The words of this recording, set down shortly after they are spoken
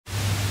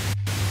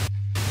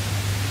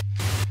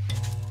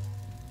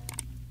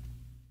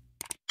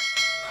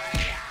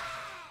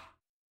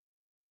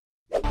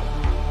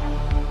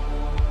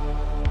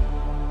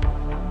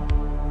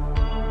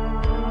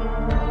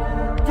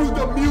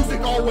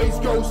always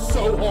goes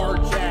so hard,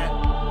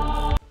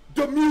 chat.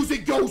 The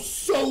music goes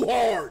so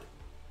hard.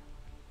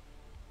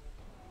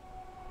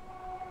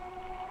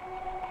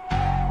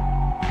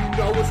 You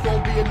know it's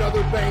gonna be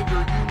another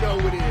banger. You know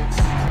it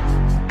is.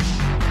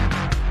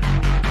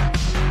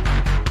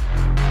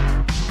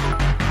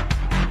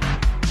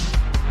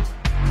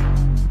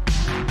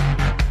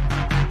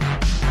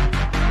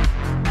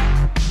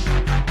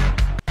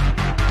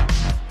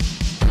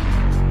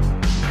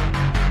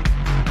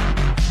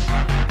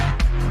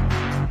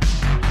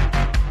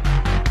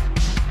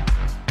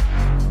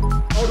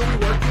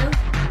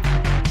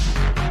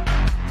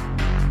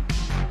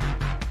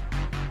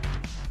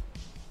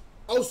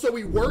 Oh, so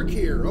we work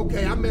here.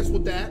 Okay, I mess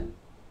with that.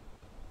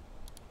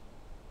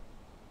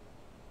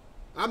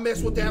 I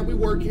mess with that. We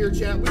work here,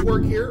 chat. We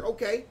work here.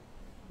 Okay.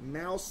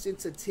 Mouse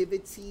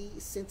sensitivity.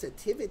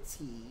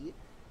 Sensitivity.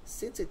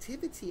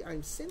 Sensitivity.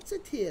 I'm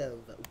sensitive.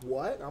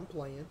 What? I'm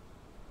playing.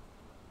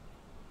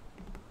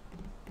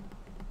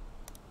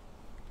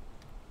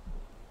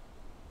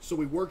 So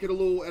we work at a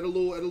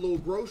little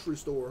grocery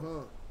store,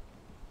 huh?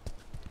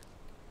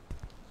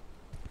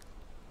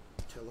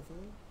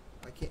 Telephone?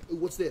 I can't. Ooh,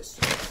 what's this?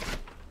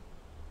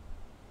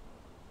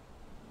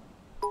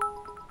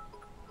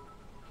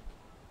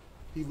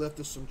 He left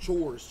us some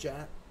chores,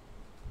 chat.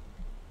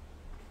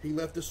 He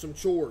left us some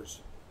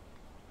chores.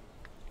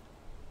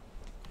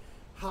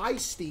 Hi,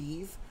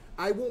 Steve.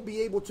 I won't be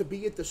able to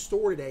be at the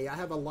store today. I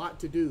have a lot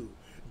to do.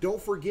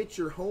 Don't forget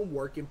your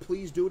homework, and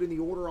please do it in the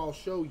order I'll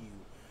show you.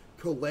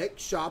 Collect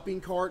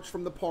shopping carts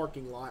from the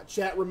parking lot.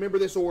 Chat, remember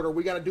this order.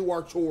 We got to do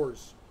our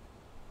chores.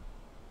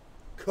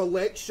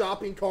 Collect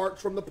shopping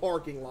carts from the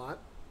parking lot.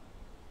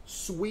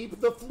 Sweep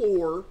the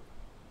floor.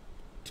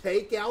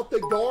 Take out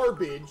the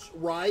garbage,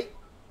 right?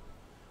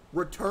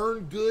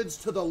 Return goods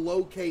to the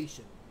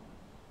location.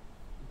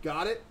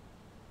 Got it?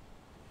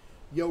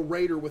 Yo,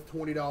 Raider with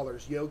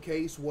 $20. Yo,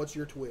 Case, what's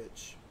your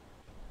Twitch?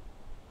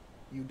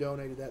 You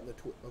donated that in the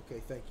Twitch.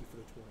 Okay, thank you for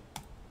the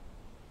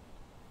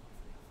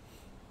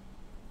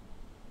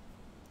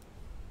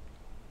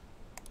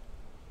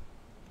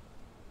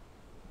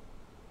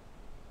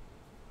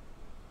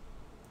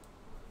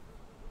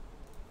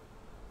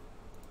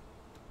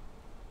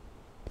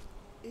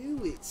 20.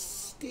 Ew, it's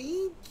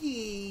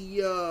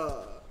stinky.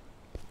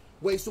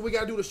 Wait, so we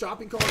gotta do the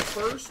shopping carts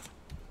first?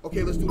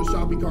 Okay, let's do the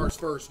shopping carts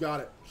first. Got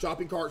it.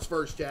 Shopping carts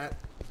first, chat.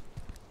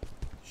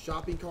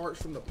 Shopping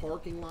carts from the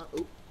parking lot.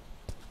 Oop.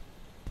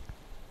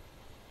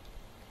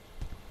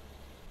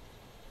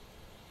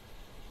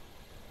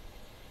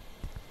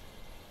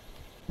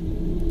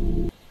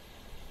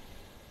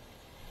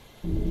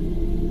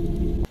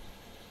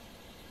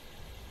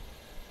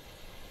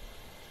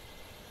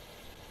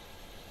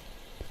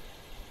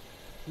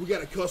 We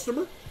got a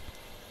customer.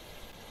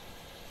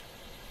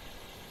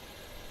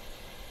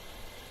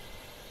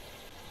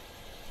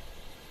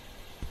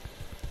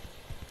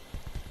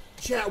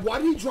 Chat, why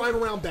did he drive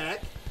around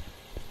back?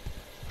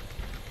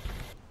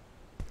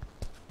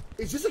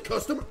 Is this a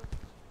customer?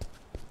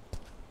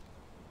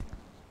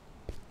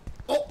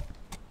 Oh!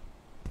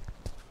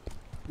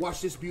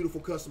 Watch this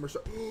beautiful customer.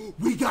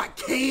 We got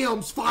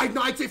Cam's Five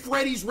Nights at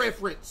Freddy's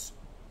reference.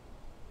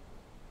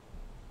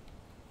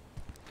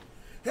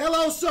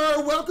 Hello,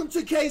 sir. Welcome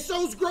to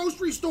CaseOh's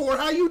grocery store.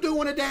 How you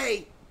doing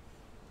today?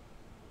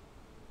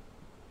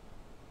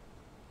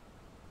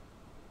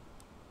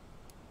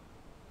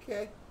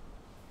 Okay.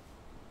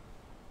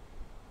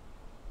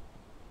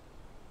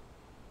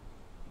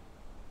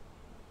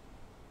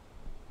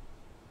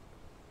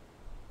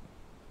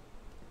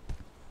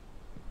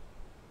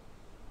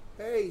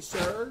 Hey,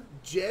 sir.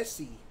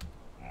 Jesse.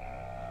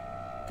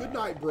 Good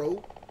night,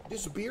 bro.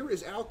 This beer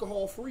is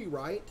alcohol-free,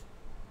 right?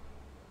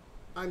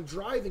 I'm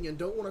driving and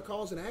don't want to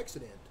cause an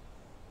accident.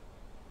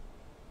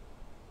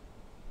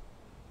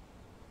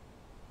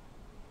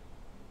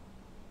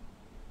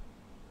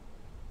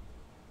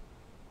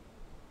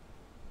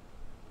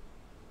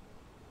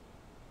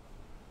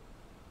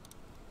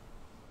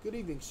 Good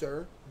evening,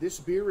 sir. This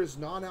beer is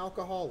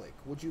non-alcoholic.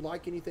 Would you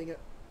like anything?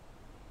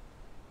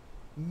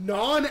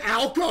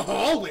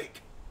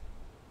 Non-alcoholic?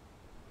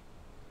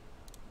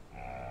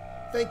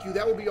 Thank you.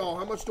 That will be all.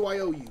 How much do I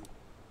owe you?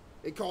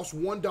 It costs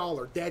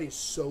 $1. That is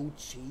so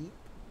cheap.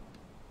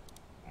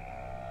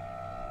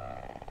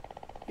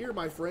 Here,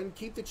 my friend,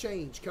 keep the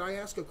change. Can I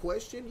ask a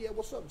question? Yeah,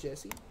 what's up,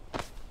 Jesse?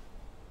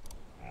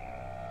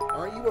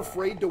 Aren't you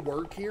afraid to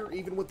work here,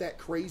 even with that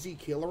crazy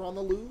killer on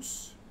the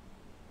loose?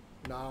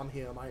 Nah, I'm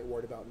him. I ain't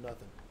worried about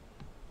nothing.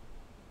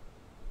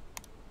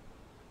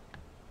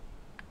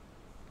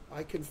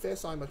 I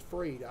confess I'm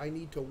afraid. I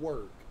need to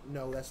work.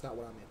 No, that's not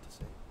what I meant to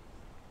say.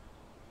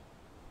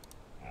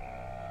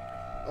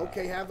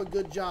 Okay, have a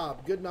good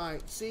job. Good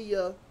night. See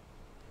ya.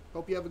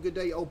 Hope you have a good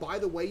day. Oh, by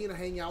the way, you know,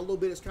 hang out a little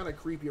bit. It's kind of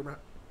creepy around.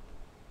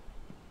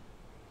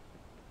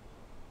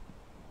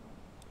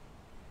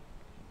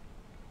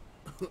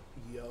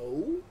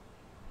 Yo.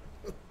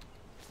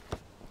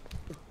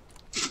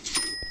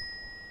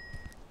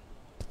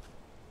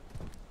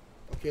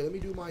 Okay, let me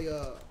do my,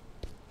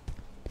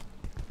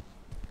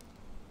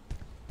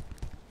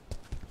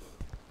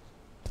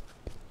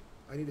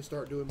 I need to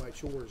start doing my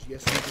chores.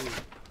 Yes, we do.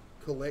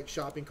 Collect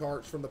shopping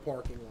carts from the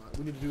parking lot.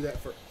 We need to do that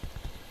for...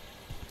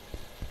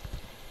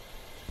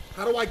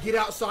 How do I get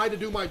outside to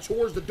do my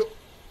chores?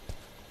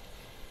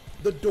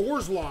 The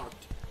door's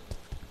locked.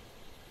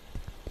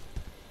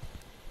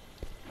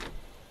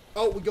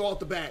 Oh, we go out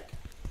the back.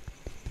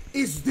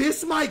 Is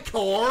this my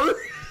car?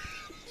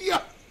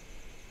 Yeah.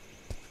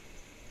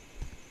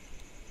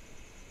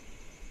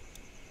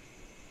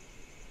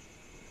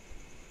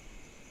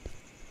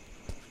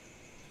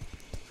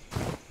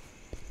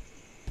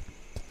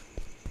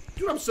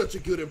 Dude, I'm such a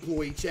good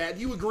employee, Chad.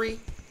 You agree?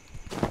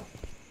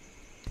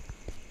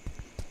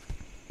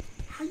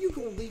 How you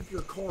gonna leave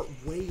your cart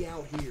way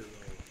out here, though?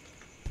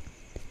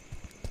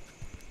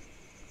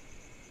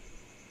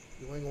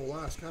 You ain't gonna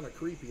lie, it's kind of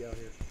creepy out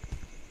here.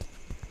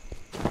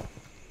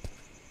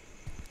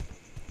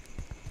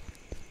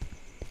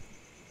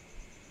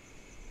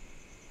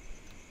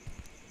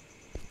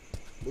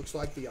 Looks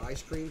like the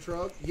ice cream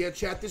truck. Yeah,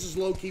 chat, this is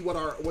low-key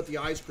what the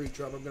ice cream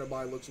truck I'm gonna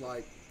buy looks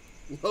like.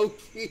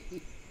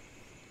 Low-key.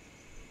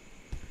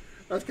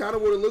 That's kind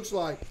of what it looks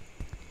like.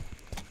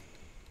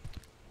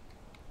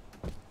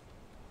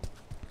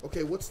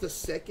 Okay, what's the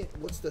second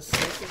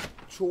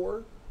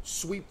chore?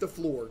 Sweep the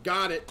floor.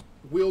 Got it.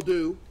 Will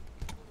do.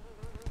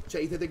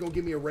 Chat, you think they're gonna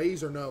give me a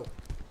raise or no?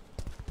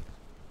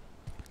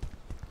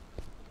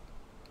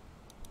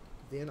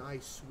 Then I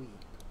sweep.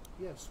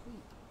 Yeah,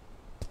 sweep.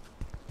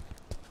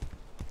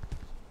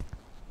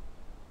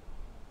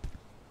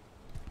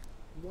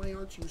 Why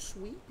aren't you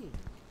sweeping?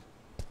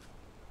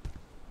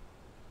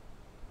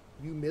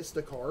 You missed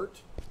a cart?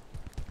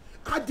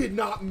 I did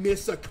not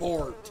miss a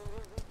cart.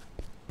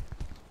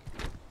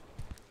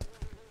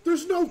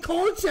 There's no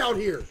carts out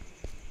here.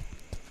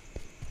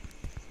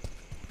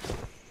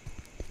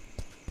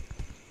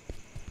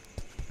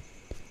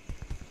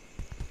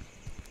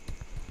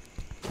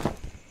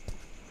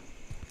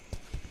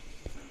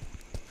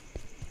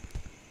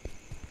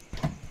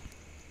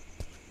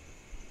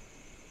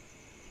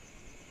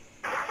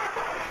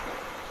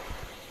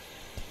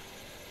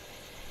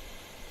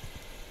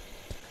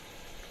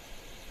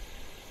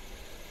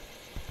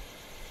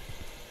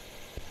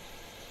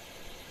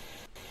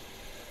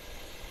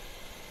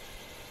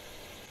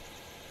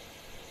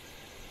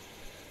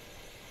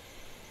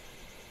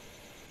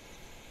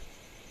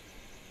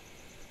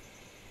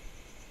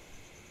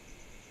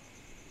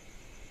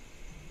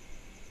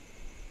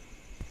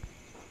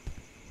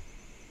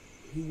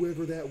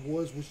 Whoever that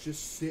was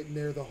just sitting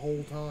there the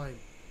whole time.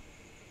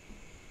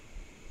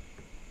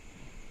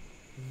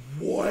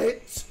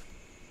 What?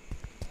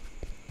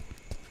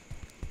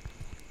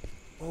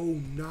 Oh,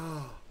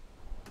 nah.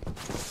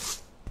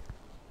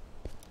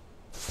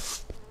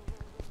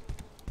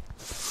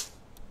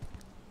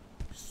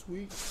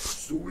 Sweet,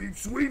 sweet,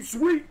 sweet,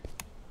 sweet.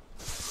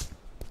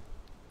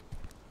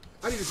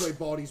 I need to play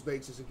Baldi's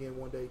Bases again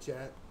one day,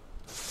 chat.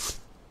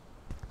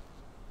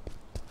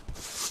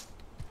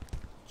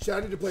 Chat,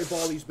 I need to play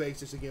Baldi's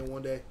Bases again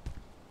one day.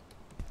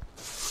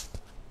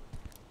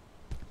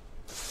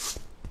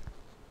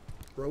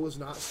 Bro is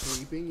not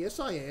sweeping. Yes,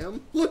 I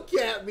am. Look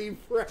at me,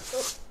 bro.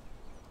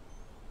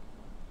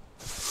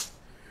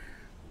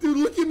 Dude,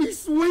 look at me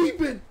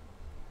sweeping.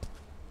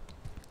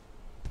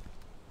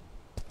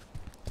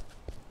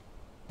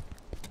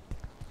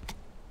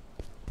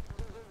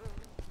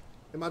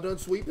 Am I done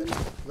sweeping?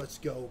 Let's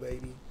go,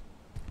 baby.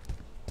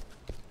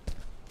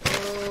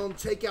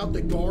 Take out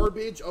the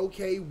garbage.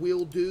 Okay,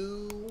 will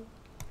do.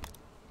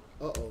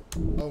 Uh-oh.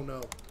 Oh,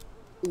 no.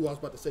 Ooh, I was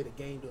about to say the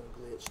game done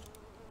glitched.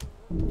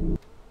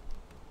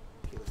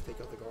 Okay, let's take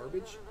out the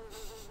garbage.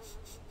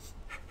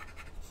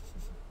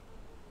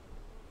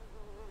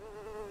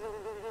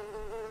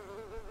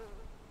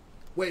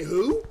 Wait,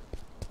 who?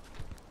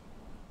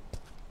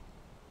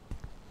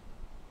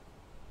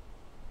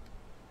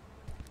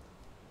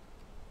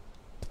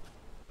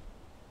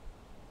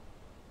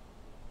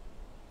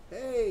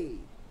 Hey.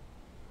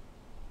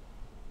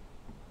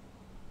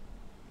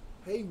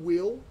 Hey,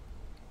 Will.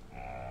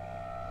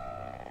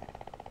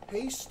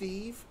 Hey,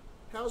 Steve.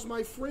 How's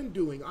my friend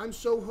doing? I'm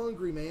so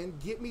hungry, man.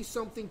 Get me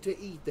something to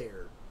eat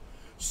there.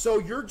 So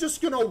you're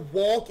just going to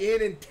walk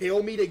in and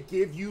tell me to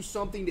give you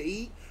something to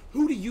eat?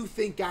 Who do you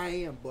think I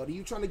am, buddy?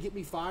 You trying to get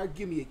me fired?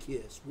 Give me a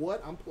kiss.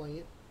 What? I'm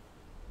playing.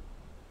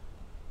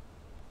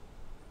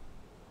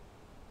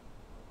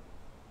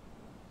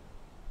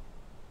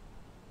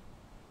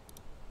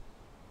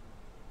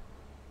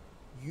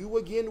 You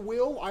again,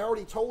 Will? I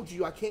already told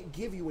you I can't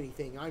give you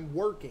anything. I'm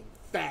working.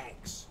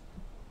 Facts.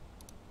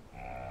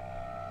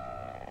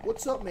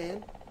 What's up,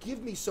 man?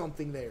 Give me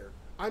something there.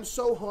 I'm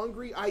so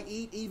hungry, I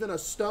eat even a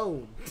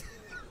stone.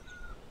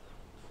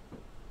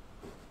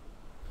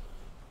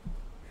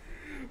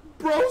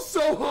 Bro's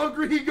so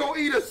hungry, he gonna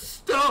eat a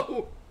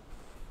stone.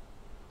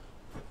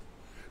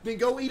 Then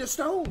go eat a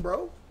stone,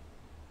 bro.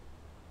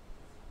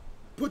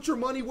 Put your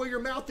money where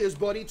your mouth is,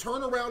 buddy.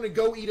 Turn around and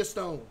go eat a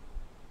stone.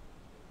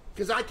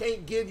 Because I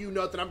can't give you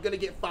nothing. I'm going to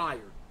get fired.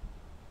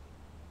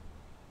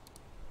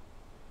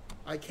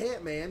 I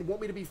can't, man. Want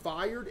me to be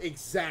fired?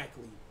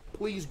 Exactly.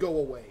 Please go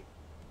away.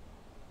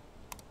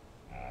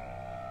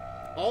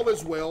 All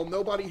is well.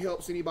 Nobody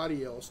helps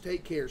anybody else.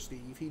 Take care,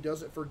 Steve. He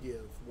doesn't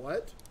forgive.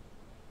 What?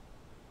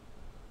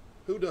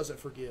 Who doesn't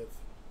forgive?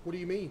 What do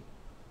you mean?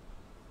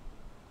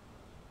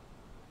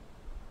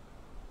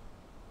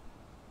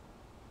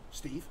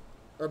 Steve?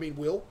 I mean,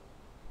 Will?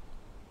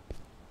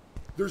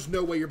 There's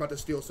no way you're about to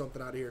steal something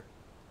out of here.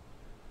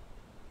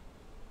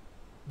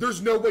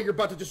 There's no way you're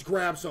about to just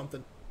grab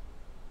something.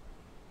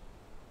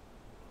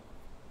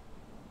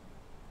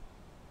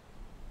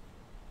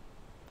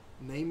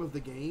 Name of the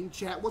game?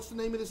 Chat, what's the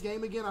name of this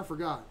game again? I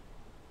forgot.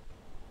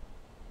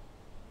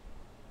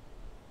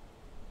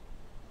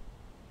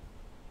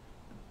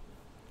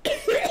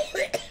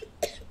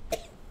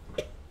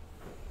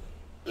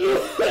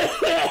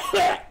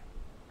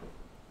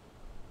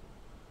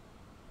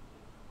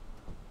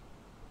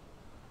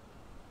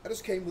 I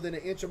just came within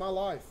an inch of my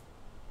life.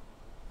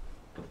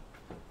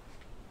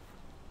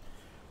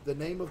 The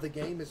name of the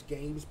game is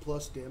Games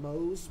Plus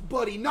Demos.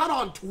 Buddy, not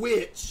on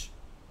Twitch.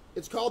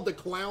 It's called The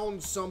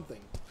Clown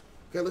Something.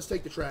 Okay, let's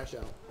take the trash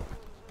out.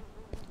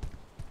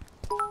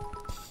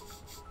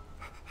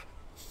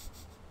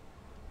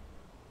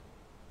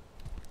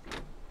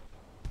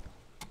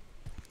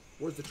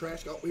 Where's the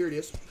trash? Oh, here it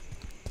is.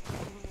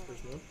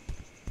 There's one.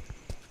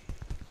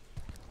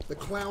 The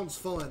Clown's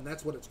Fun.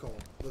 That's what it's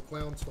called. The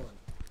Clown's Fun.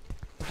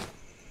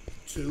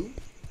 2.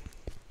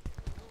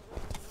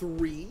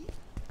 3.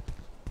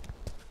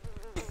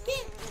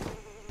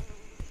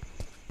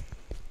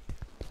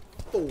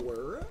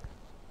 Four.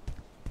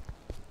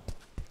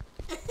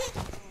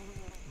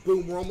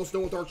 Boom, we're almost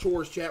done with our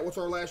chores, chat. What's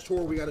our last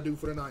chore we got to do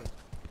for tonight?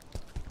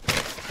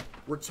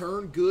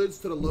 Return goods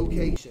to the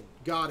location.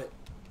 Got it.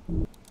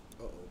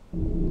 Uh-oh.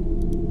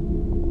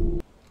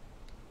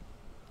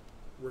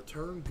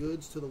 Return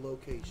goods to the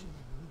location.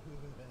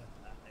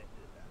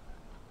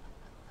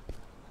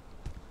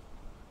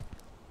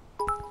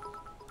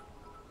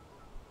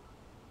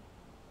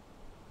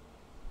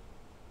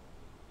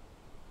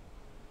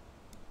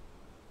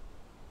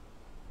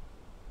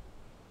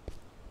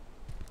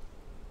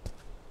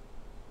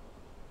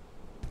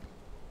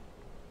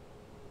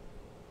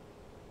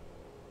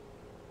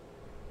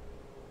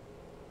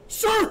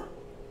 Sir!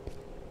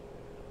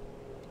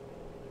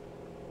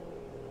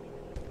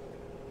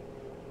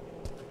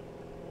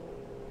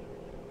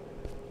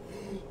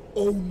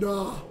 Oh,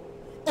 nah.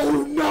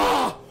 Oh,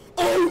 nah.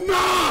 Oh,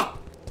 nah.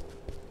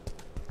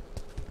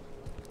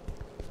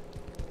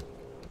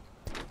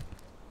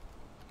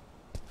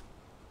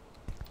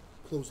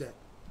 Close that.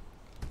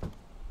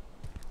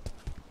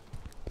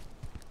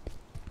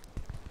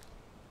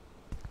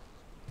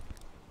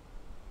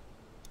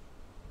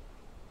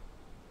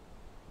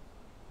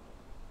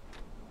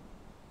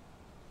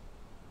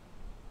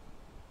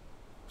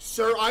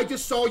 Sir, I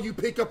just saw you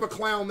pick up a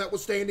clown that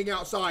was standing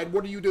outside.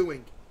 What are you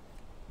doing?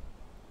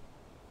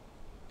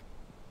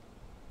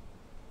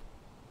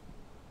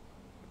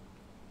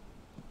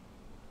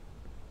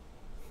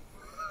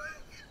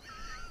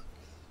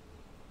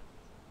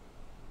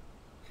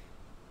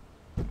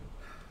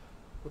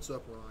 What's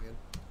up, Ryan?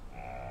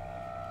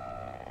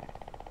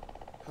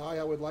 Hi,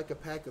 I would like a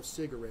pack of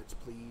cigarettes,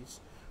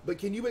 please. But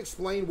can you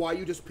explain why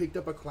you just picked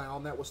up a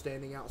clown that was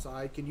standing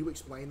outside? Can you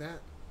explain that?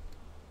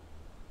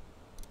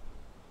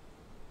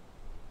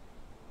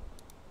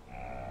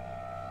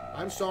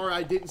 I'm sorry,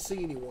 I didn't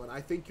see anyone.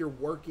 I think you're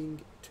working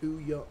too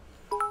young.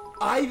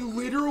 I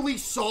literally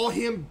saw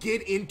him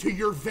get into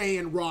your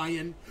van,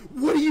 Ryan.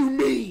 What do you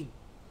mean?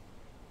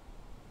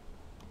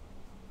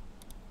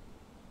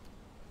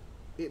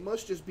 It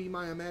must just be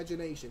my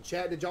imagination.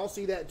 Chat, did y'all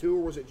see that too,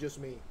 or was it just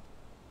me?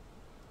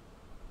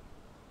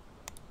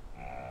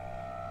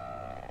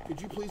 Could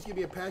you please give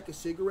me a pack of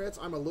cigarettes?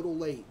 I'm a little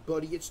late.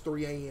 Buddy, it's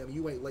 3 a.m.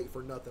 You ain't late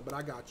for nothing, but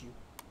I got you.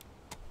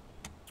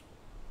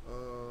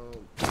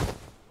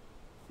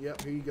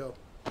 Yep, here you go.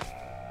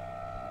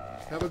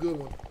 Have a good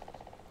one.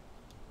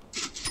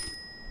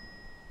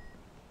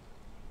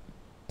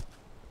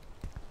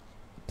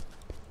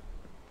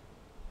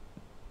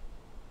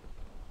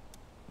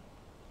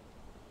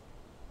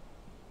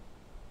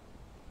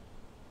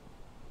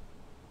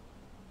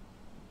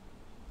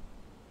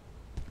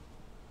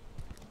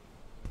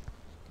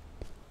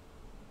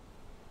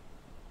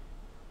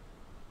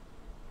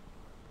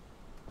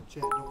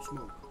 Chat, don't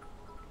smoke.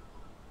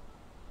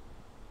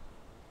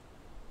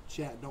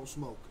 Chat, don't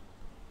smoke.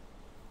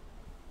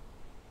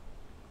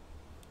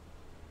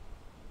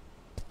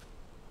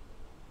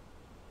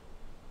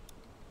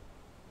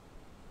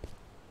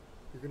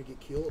 You're gonna get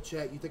killed?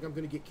 Chat, you think I'm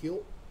gonna get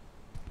killed?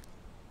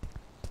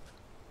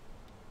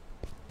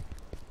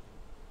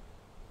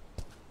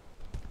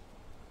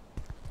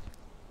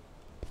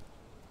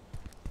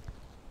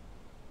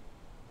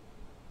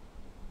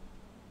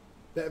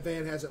 That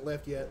van hasn't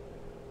left yet.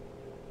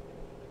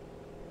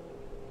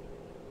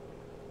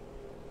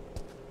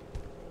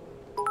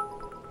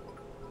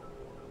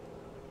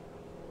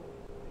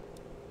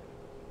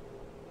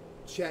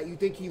 Chat, you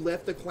think he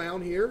left the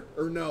clown here,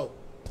 or no?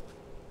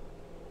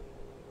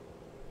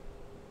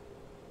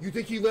 You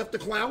think he left the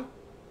clown?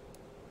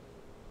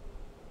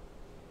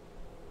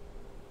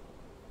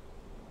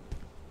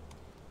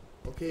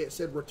 Okay, it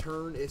said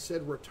return. It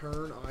said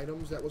return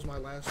items. That was my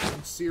last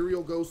one.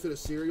 Cereal goes to the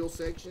cereal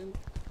section.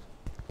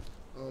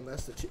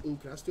 That's the... Ooh,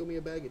 can I steal me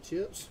a bag of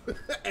chips?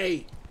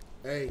 Hey.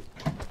 Hey.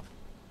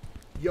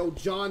 Yo,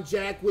 John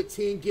Jack with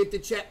 10, get the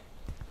check.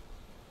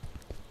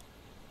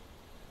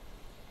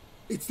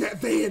 It's that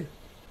van.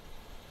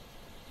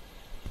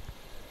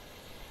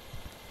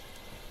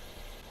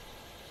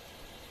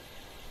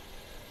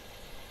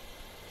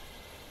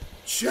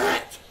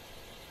 Chat.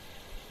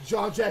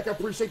 John Jack, I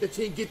appreciate the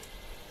 10, get...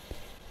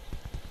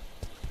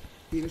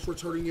 Finish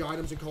returning the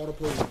items and call the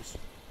police.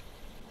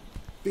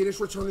 Finish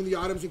returning the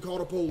items and call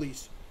the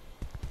police.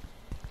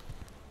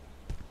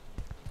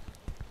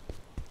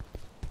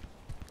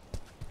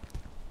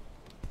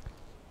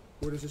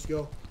 Where does this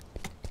go?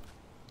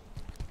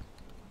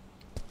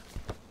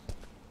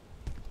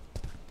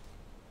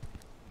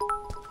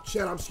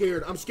 Chat, I'm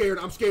scared. I'm scared.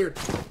 I'm scared.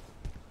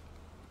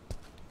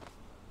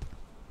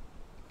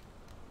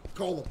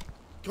 Call him.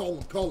 Call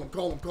him. Call him.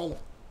 Call him. Call him.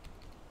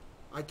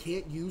 I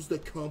can't use the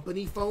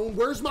company phone.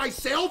 Where's my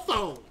cell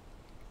phone?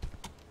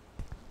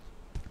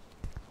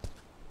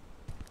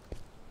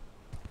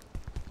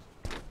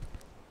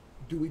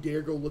 Do we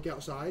dare go look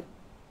outside?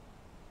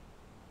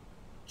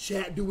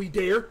 Chat, do we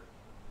dare?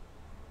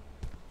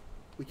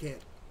 We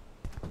can't.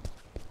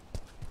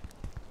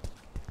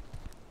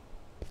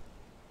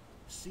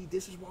 See,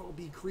 this is why it would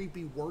be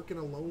creepy working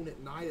alone at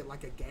night at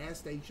like a gas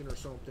station or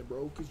something,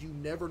 bro. Because you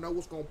never know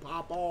what's going to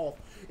pop off.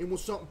 And when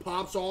something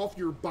pops off,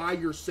 you're by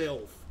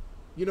yourself.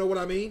 You know what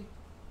I mean?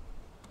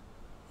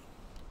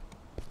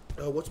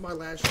 What's my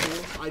last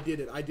chore? I did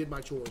it. I did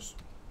my chores.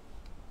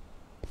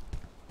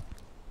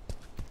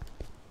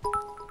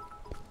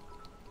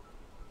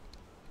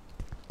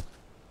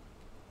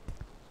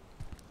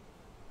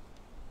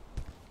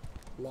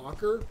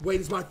 Locker? Wait,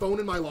 is my phone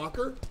in my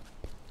locker?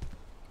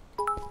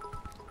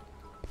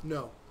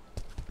 No.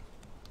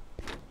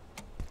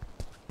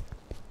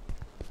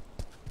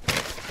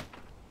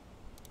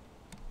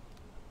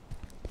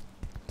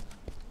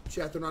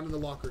 Chat, they're not in the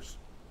lockers.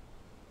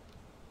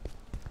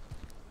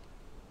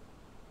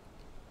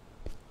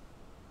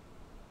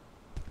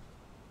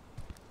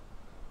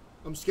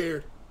 I'm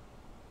scared.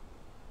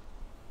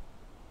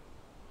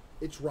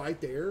 It's right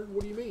there?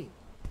 What do you mean?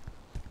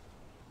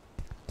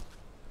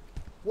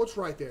 What's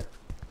right there?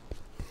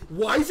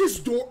 Why is this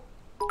door...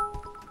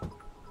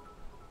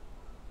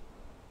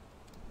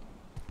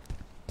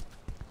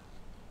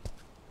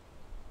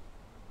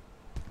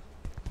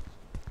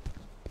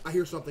 I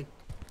hear something.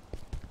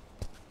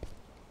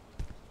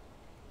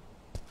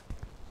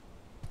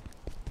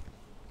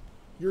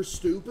 You're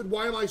stupid?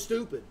 Why am I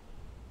stupid?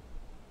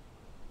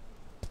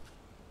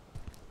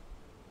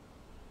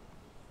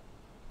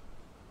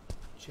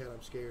 Chat,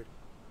 I'm scared.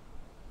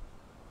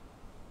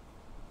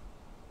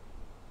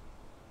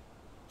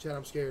 Chat,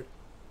 I'm scared.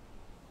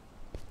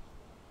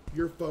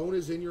 Your phone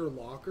is in your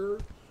locker?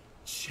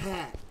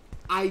 Chat,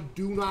 I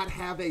do not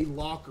have a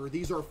locker.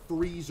 These are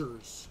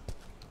freezers.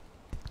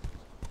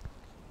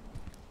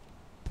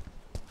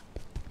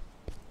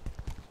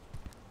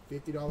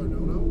 $50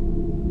 no-no?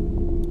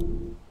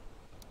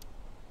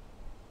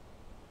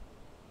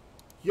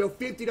 Yo,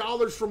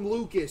 $50 from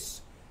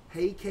Lucas.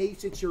 Hey,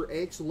 Case, it's your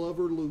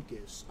ex-lover,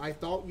 Lucas. I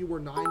thought you were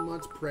 9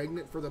 months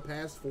pregnant for the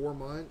past 4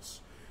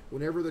 months.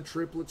 Whenever the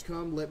triplets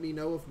come, let me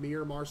know if me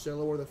or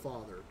Marcelo are the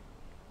father.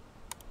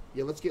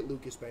 Yeah, let's get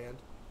Lucas banned.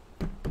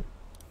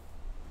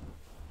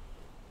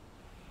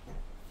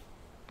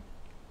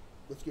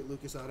 Let's get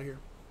Lucas out of here.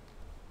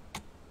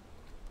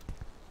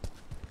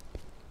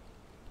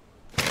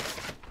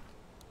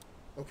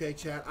 Okay,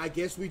 chat. I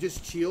guess we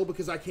just chill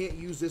because I can't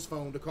use this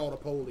phone to call the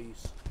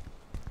police.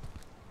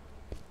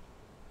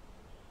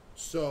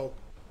 So...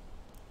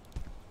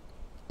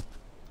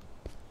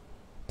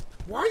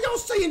 why are y'all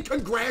saying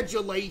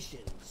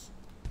congratulations?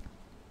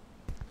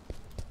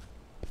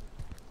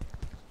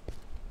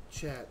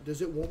 Chat,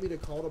 does it want me to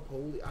call the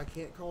police? I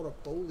can't call the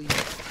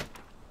police.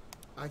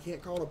 I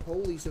can't call the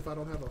police if I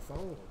don't have a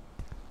phone.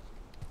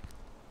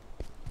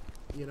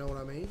 You know what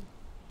I mean?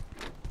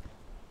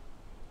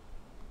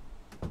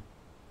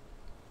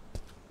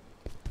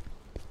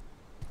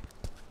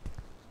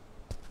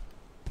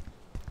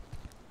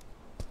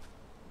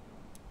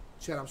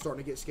 Chat, I'm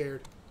starting to get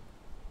scared.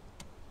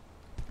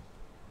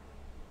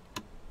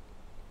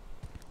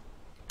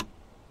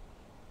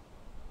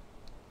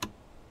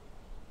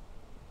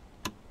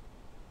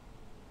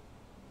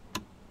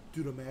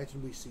 Dude,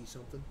 imagine we see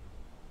something.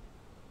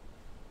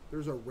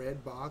 There's a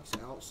red box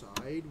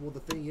outside. Well,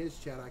 the thing is,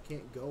 chat, I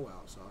can't go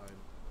outside.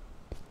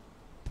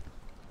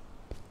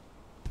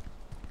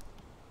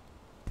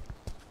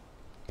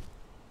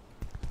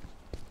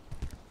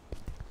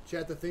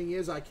 Chat, the thing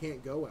is, I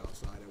can't go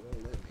outside. It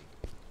won't let me.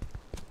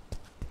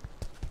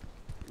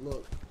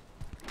 Look.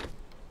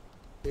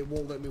 It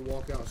won't let me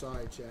walk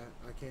outside, chat.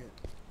 I can't.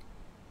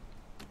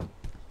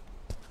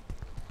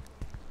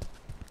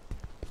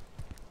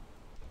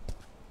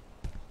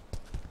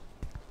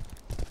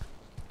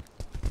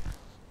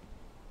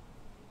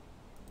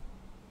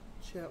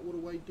 Chat, what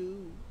do I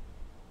do?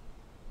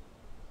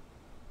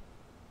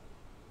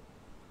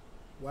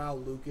 Wow,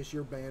 Lucas,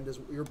 you're banned.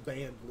 You're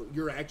banned.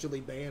 You're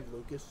actually banned,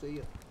 Lucas. See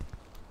ya.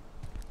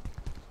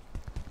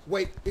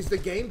 Wait, is the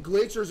game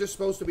glitched or is this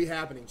supposed to be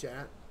happening,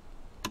 chat?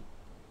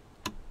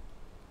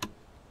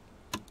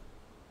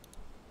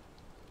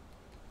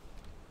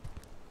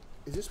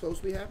 Is this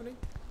supposed to be happening?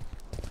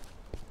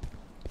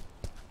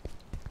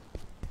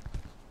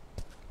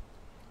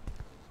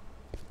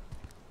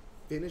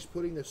 Finish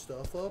putting the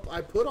stuff up?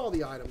 I put all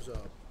the items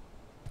up.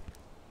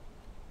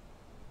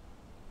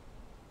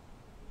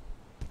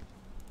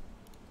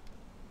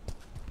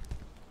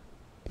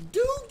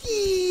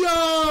 Dookie!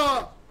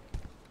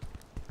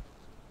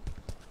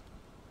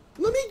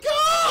 Let me go!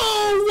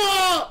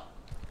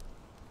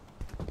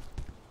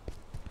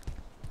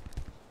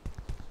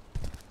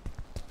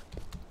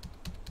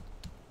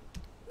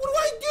 What do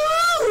I do?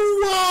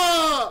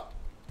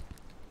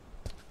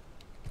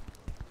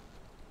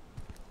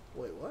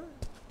 Wait, what?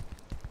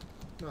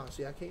 Nah,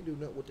 see, I can't do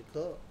nothing with the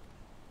cup.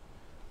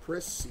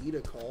 Press C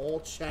to call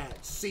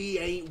chat. C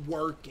ain't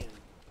working.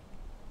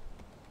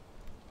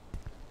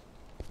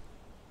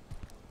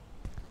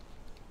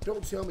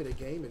 Don't tell me the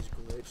game is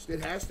glitched.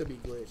 It has to be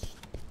glitched.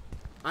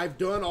 I've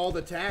done all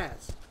the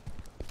tasks.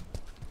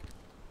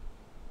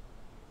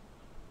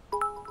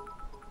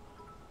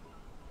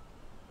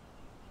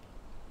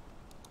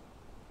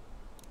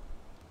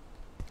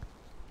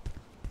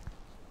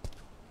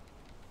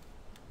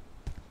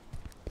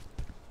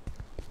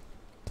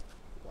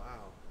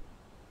 Wow.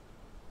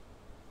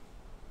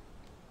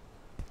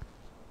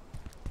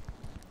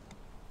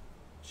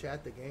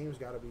 Chat, the game's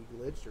got to be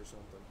glitched or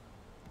something.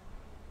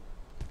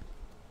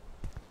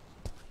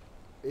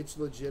 It's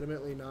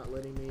legitimately not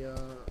letting me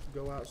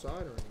go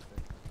outside or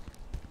anything.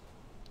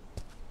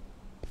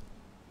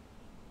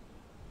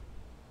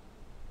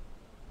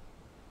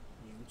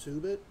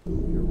 YouTube it?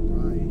 Oh, you're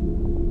right.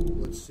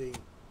 Let's see.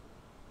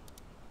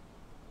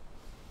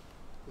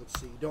 Let's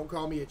see. Don't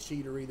call me a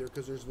cheater either,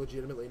 because there's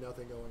legitimately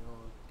nothing going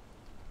on.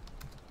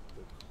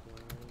 The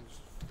Clown's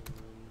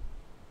Fun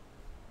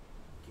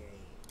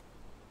game.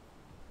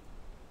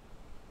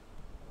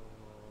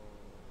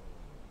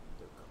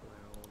 The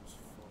Clown's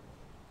Fun.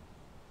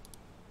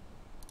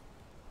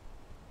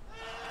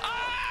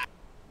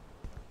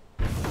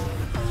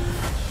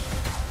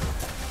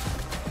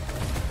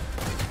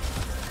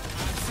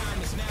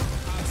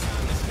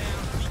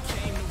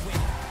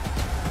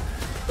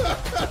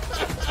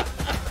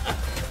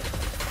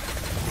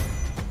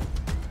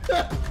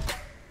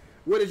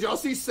 What, did y'all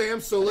see Sam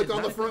Solik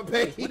on the front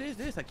page? What is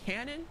this? A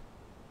cannon?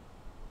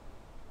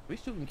 We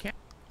shooting cannon?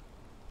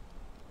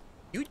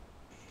 You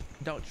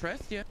don't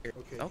trust you.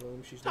 Okay, oh,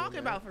 boom, she's talking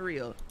about for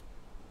real.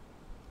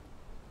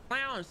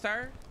 Clown,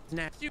 sir.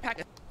 Snap. You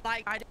pack a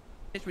like I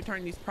did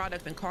returning these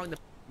products and calling the.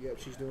 Yep,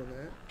 she's doing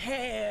that.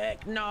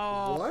 Heck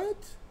no. What?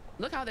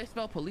 Look how they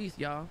spell police,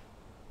 y'all.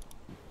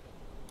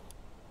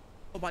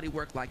 Nobody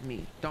work like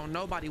me. Don't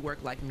nobody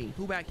work like me.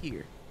 Who back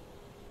here?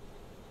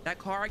 That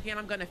car again,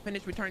 I'm gonna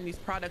finish returning these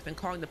products and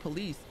calling the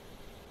police.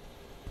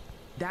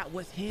 That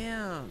was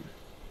him.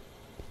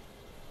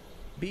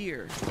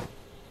 Beer.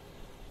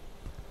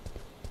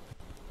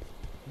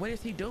 What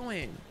is he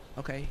doing?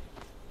 Okay,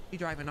 he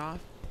driving off.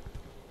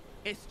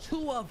 It's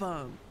two of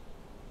them.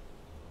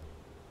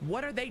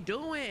 What are they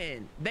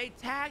doing? They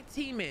tag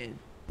teaming.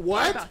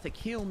 What? They're about to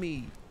kill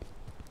me.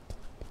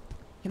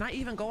 Can I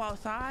even go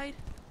outside?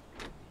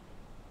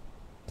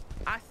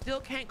 I still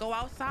can't go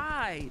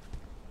outside.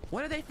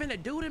 What are they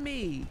finna do to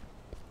me?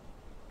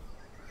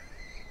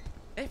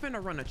 They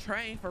finna run a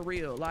train for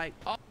real. Like,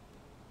 oh.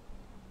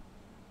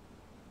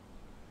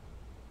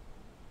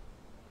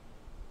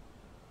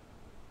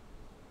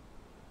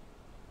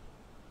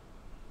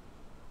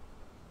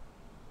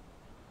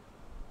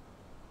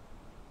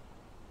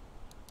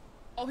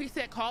 Oh, he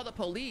said call the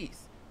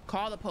police.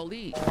 Call the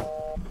police.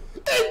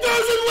 It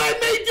doesn't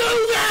let me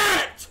do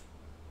that!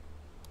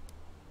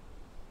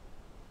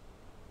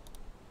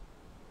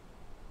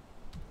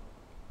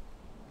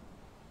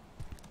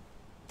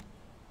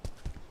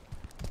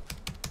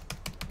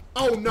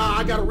 Oh, nah,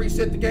 I gotta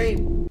reset the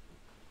game.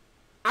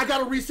 I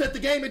gotta reset the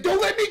game and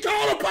don't let me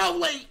call the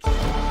police!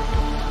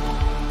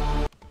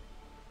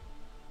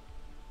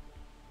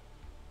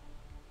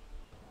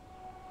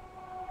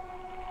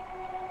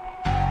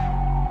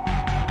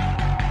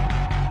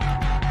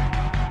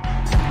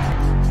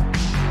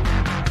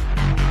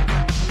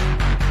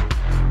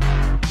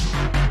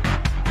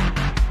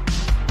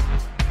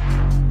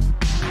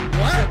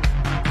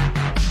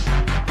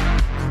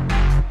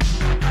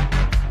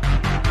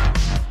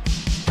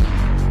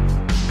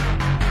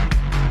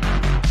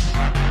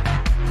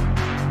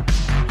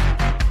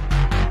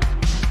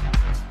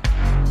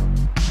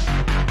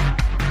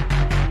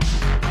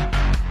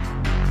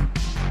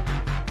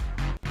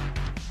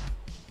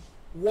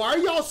 Why are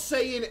y'all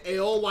saying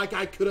L like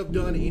I could have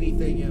done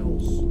anything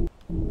else?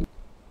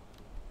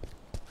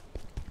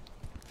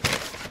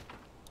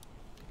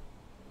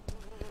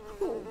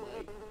 Oh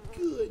my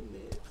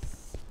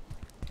goodness.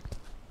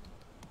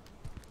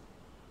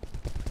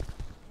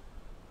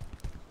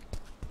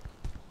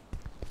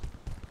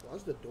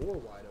 Why's the door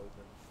wide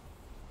open?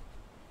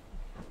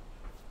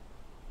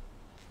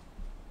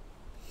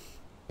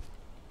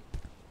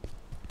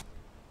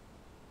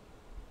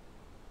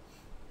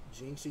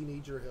 Jinxie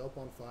needs your help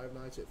on Five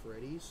Nights at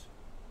Freddy's.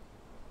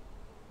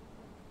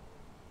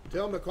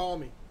 Tell him to call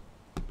me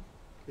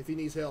if he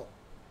needs help.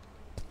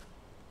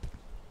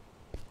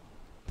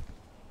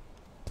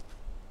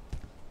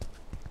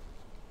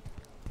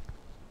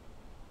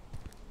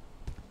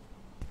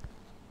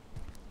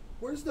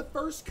 Where's the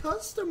first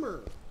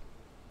customer?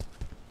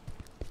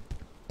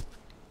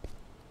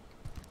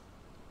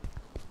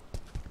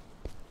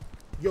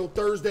 Yo,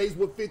 Thursdays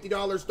with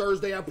 $50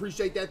 Thursday. I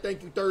appreciate that.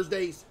 Thank you,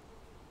 Thursdays.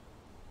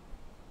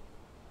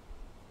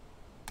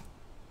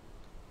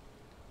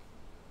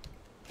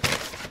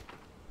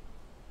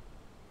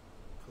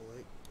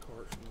 Collect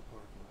carts from the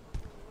parking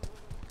lot.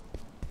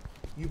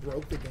 You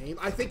broke the game?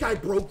 I think I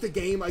broke the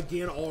game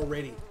again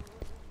already.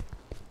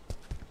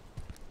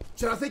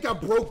 Shit, I think I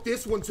broke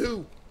this one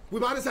too.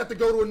 We might just have to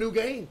go to a new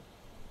game.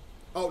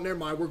 Oh, never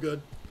mind. We're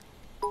good.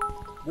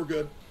 We're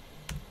good.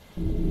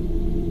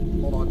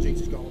 Hold on.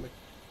 Jinx is calling me.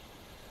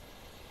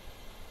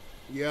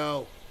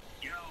 Yo.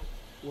 Yo.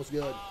 What's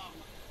good?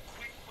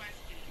 Quick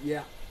question.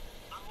 Yeah.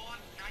 I'm on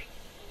night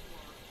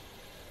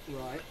 4.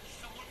 Right.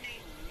 Someone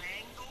named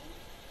Mangle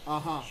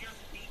Uh-huh.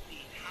 just beat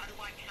me. How do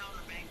I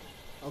counter Mangle?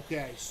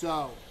 Okay,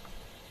 so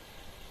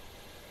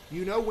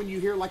you know when you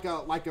hear like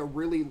a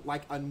really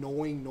like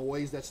annoying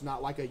noise that's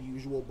not like a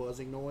usual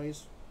buzzing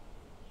noise?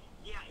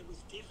 Yeah, it was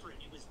different.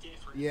 It was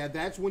different. Yeah,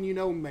 that's when you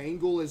know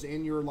Mangle is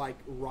in your like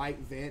right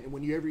vent, and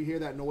when you ever hear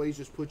that noise,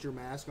 just put your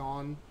mask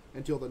on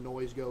until the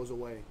noise goes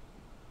away.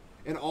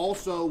 And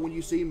also, when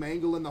you see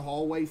Mangle in the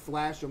hallway,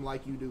 flash him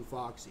like you do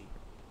Foxy.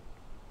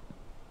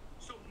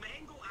 So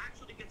Mangle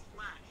actually gets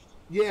flashed?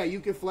 Yeah, you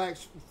can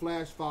flash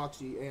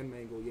Foxy and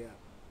Mangle, yeah.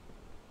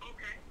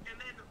 Okay, and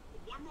then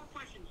one more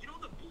question. You know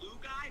the blue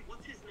guy?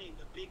 What's his name?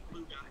 The big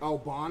blue guy? Oh,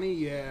 Bonnie?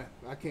 Yeah,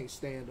 I can't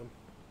stand him.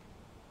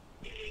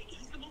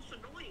 He's the most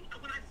annoying.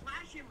 When I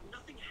flash him,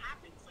 nothing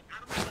happens. Like, I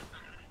don't know what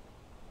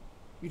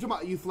You talking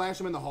about you flash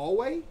him in the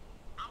hallway?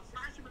 I'll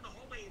flash him in the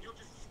hallway and he'll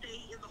just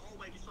stay in the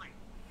hallway just like...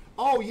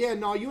 Oh, yeah,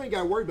 no, you ain't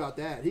got to worry about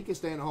that. He can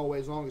stay in the hallway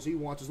as long as he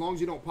wants. As long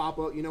as you don't pop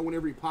up, you know,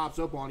 whenever he pops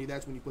up on you,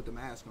 that's when you put the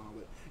mask on.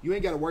 But you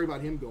ain't got to worry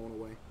about him going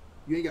away.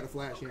 You ain't got to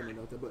flash him or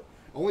nothing. But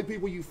only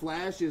people you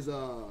flash is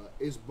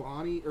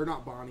Bonnie, or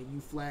not Bonnie.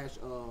 You flash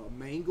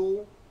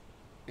Mangle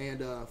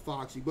and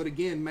Foxy. But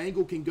again,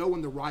 Mangle can go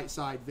in the right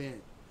side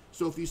vent.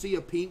 So if you see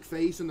a pink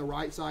face in the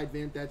right side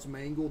vent, that's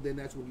Mangle. Then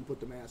that's when you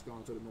put the mask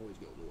on so the noise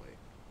goes away.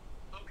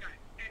 Okay,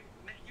 and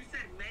you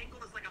said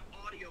Mangle is like an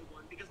audio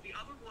one, because the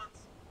other ones,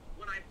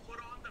 when I put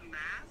on the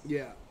mask,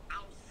 Yeah.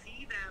 I'll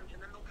see them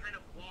and then they'll kind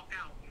of walk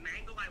out.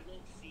 Mangle I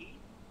won't see.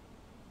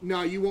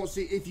 No, you won't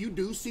see. If you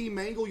do see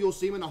Mangle, you'll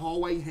see him in the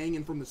hallway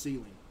hanging from the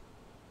ceiling.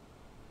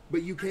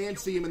 But you can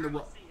see him in the...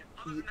 Other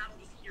than that, I'll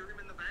just hear him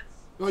in the vents?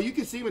 No, you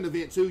can see him in the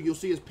vent too. You'll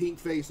see his pink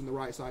face in the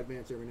right side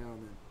vents every now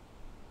and then.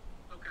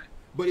 Okay.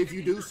 But if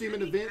you do see him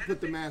in the vent,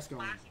 put the mask on.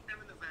 Flashing them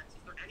in the vents, is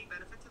there any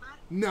benefit to that?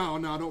 No,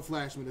 don't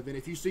flash him in the vent.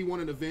 If you see one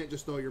in the vent,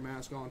 just throw your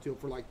mask on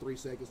for like 3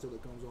 seconds till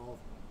it comes off.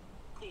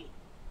 Cool.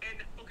 And,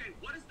 okay,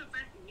 what does the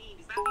vent mean?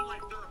 Does that mean,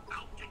 like, they're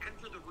about to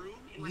enter the room?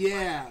 In, like,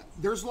 Yeah,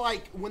 there's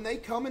like, when they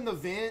come in the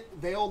vent,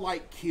 they'll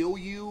like kill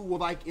you with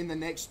like in the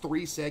next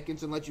 3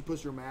 seconds and let you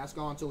put your mask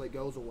on until it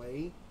goes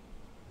away.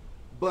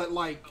 But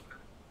like, okay.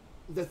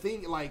 the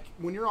thing, like,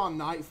 when you're on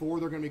night 4,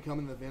 they're going to be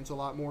coming in the vents a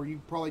lot more.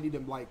 You probably need to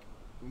like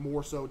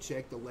more so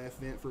check the left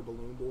vent for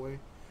Balloon Boy.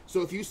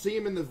 So if you see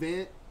him in the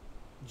vent,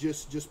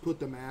 just put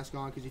the mask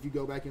on, because if you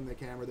go back in the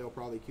camera, they'll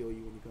probably kill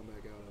you when you come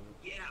back out of it.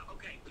 Yeah,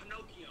 okay,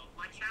 Pinocchio.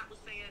 My chat was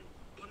saying,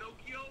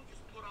 Pinocchio,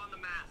 just put on the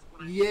mask.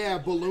 When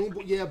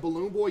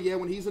Balloon Boy, yeah,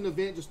 when he's in the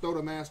vent, just throw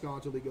the mask on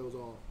until he goes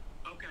off.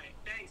 Okay,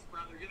 thanks,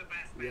 brother. You're the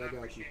best, man. Yeah, I got you.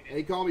 appreciate it.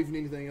 Hey, call me if you need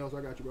anything else.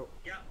 I got you, bro.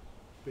 Yeah.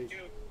 Peace.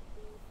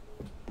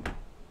 Dude.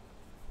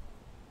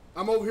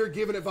 I'm over here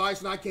giving advice,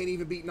 and I can't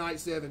even beat Night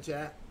 7,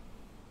 chat.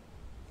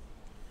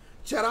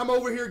 Chat, I'm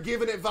over here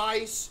giving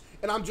advice,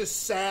 and I'm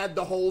just sad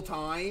the whole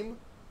time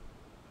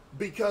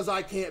because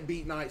I can't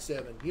beat Night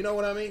 7. You know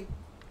what I mean?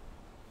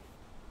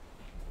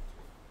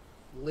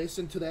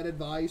 Listen to that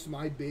advice,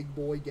 my big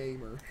boy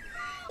gamer.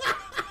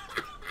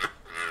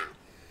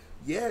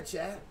 Yeah,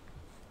 chat.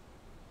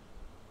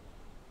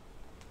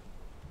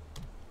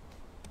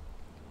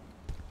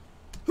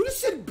 Who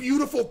just said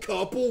beautiful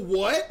couple?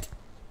 What?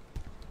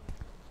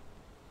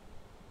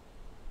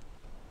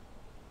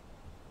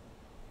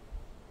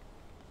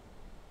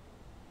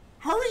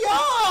 Hurry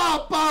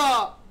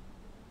up!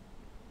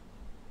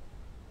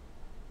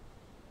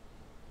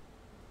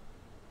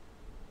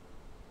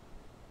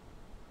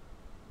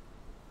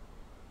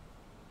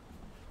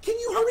 Can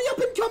you hurry up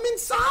and come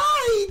inside?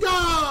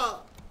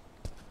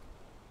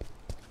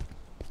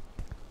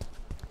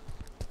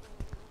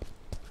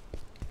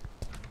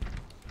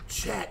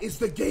 Chat, is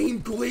the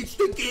game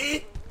glitched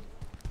again?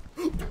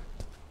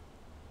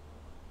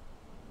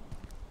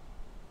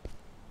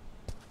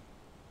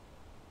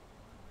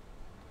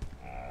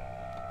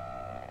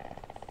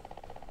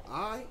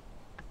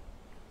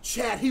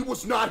 Chat, he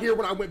was not here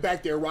when I went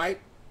back there, right?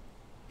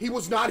 He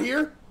was not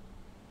here?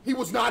 He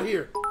was not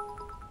here.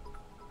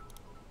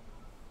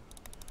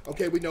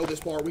 Okay, we know this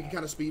part. We can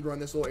kind of speed run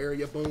this little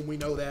area. Boom, we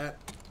know that.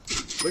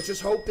 Let's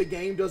just hope the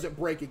game doesn't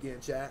break again,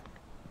 chat.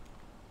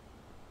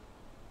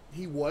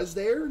 He was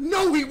there?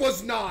 No, he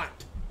was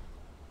not!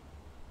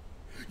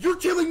 You're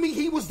telling me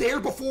he was there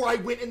before I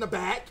went in the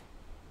back?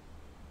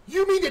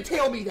 You mean to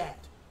tell me that?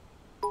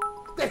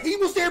 That he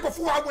was there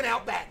before I went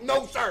out back?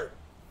 No, sir.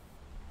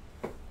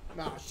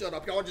 Nah, shut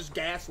up. Y'all just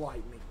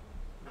gaslight me.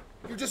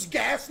 You're just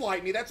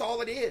gaslighting me. That's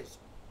all it is.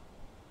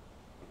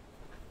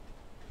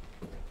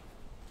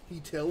 He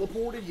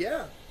teleported?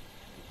 Yeah.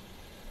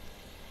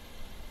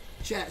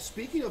 Chat,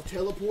 speaking of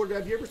teleported,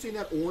 have you ever seen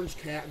that orange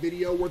cat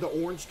video where the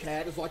orange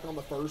cat is like on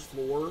the first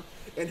floor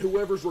and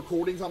whoever's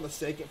recording's on the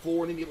second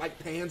floor and then he like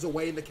pans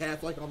away and the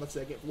cat's like on the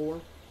second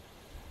floor?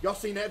 Y'all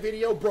seen that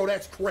video? Bro,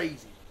 that's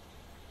crazy.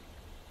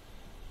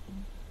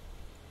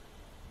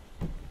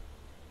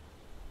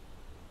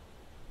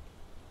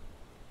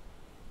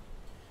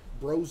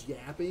 Bro's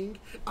yapping.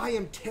 I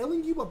am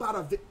telling you about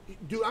a...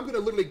 Dude, I'm going to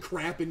literally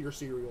crap in your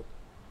cereal.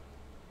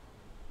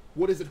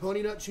 What is it?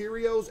 Honey Nut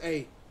Cheerios?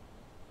 Hey.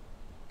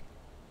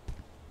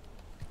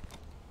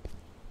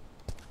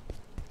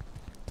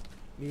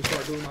 Need to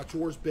start doing my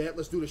chores. Bet.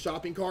 Let's do the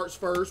shopping carts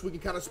first. We can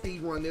kind of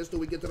speed run this till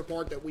we get to the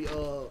part that we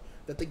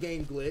that the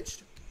game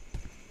glitched.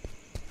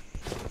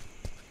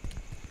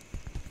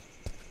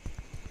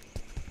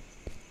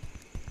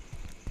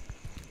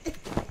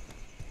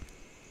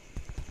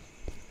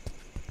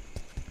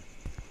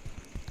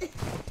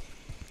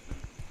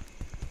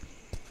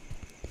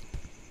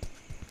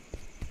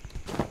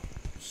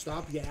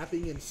 Stop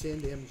yapping and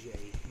send MJ.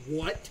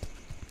 What?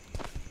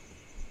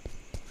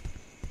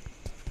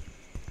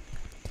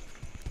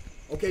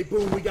 Okay,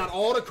 boom, we got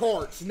all the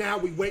carts. Now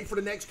we wait for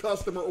the next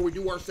customer or we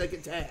do our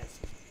second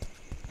task.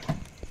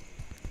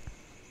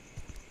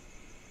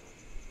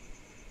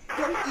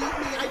 Don't eat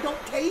me, I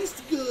don't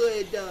taste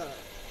good.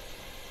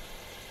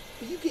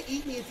 You can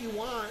eat me if you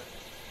want.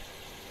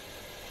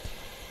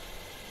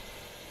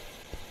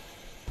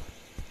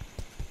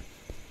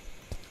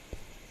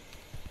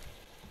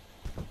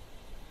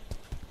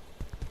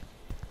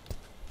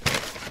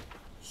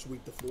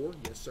 Sweep the floor,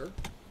 yes sir.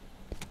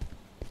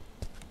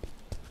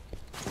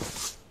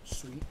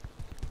 Sweep.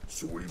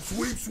 Sweep,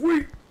 sweep,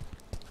 sweep!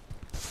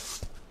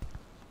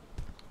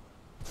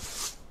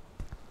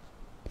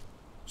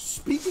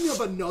 Speaking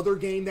of another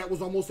game that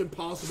was almost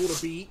impossible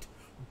to beat,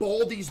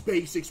 Baldi's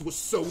Basics was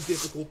so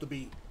difficult to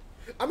beat.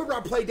 I remember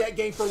I played that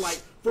game for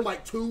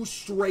like 2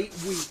 straight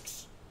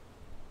weeks.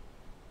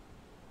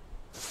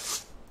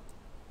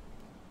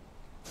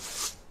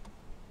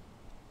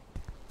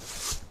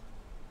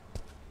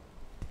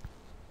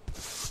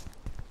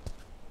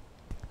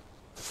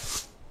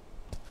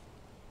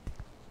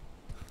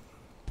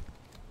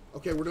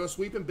 Okay, we're doing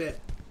sweep and bet.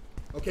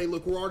 Okay,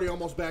 look, we're already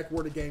almost back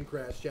where the game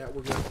crashed, chat.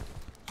 We're good.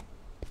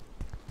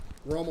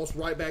 We're almost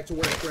right back to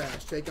where it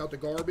crashed. Take out the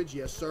garbage.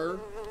 Yes, sir.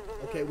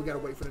 Okay, we got to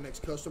wait for the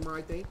next customer,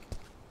 I think.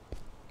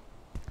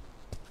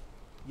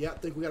 Yeah, I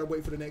think we got to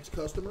wait for the next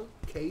customer.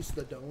 Case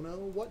the dono.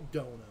 What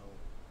dono?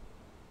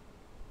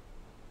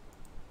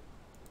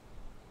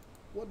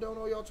 What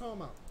dono y'all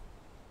talking about?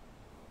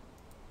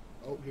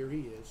 Oh, here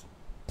he is.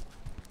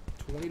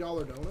 $20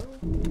 dono?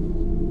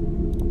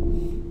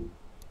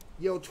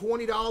 Yo,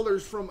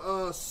 $20 from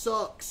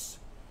Sucks.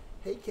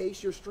 Hey,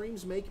 Case, your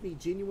streams make me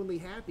genuinely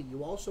happy.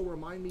 You also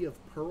remind me of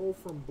Pearl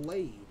from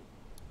Blade.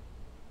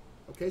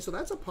 Okay, so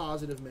that's a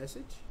positive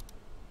message.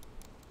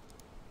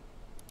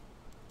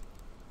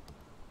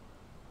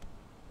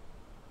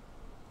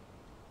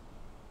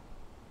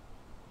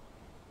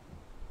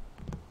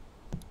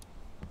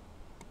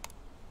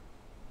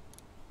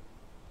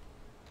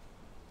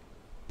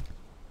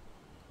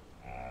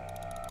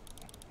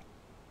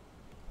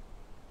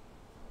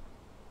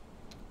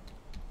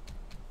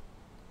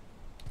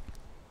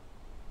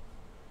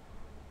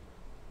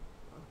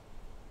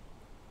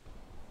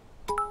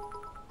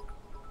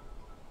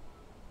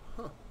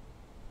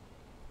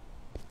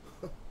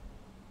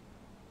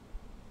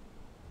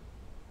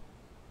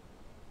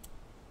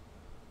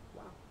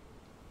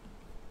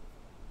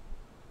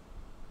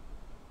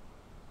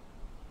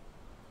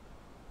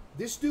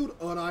 This dude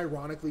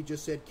unironically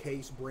just said,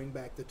 Case, bring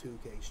back the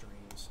 2K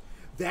streams.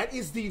 That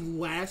is the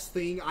last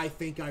thing I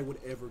think I would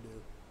ever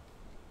do.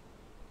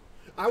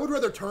 I would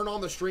rather turn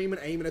on the stream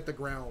and aim it at the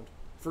ground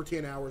for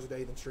 10 hours a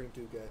day than stream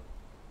 2K.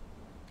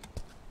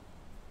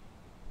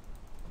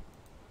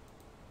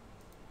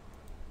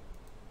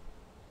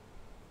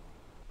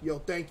 Yo,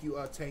 thank you,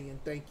 Tayan.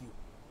 Thank you.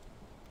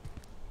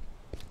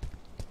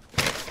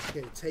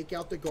 Okay, take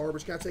out the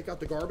garbage. Can I take out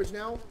the garbage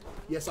now?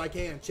 Yes, I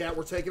can. Chat,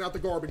 we're taking out the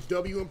garbage.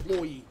 W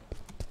employee.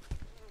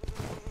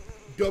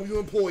 W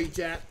employee,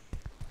 chat.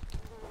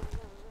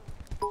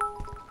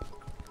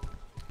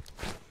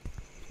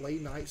 Play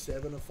night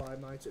 7 of 5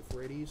 Nights at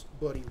Freddy's.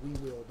 Buddy, we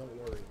will. Don't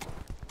worry.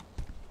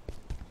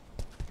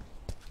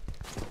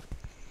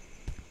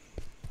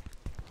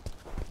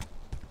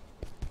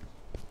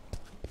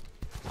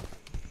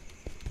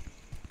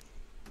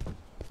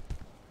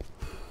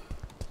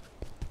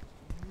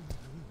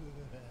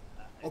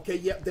 Okay,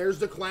 yep, there's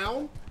the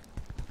clown.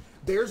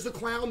 There's the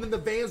clown, then the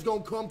van's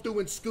gonna come through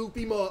and scoop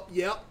him up.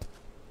 Yep.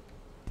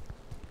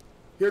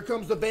 Here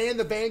comes the van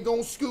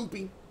gonna scoop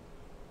him.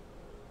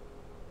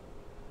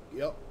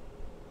 Yep.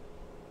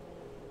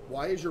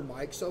 Why is your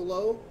mic so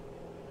low?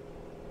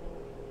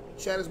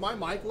 Chad, is my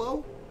mic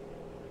low?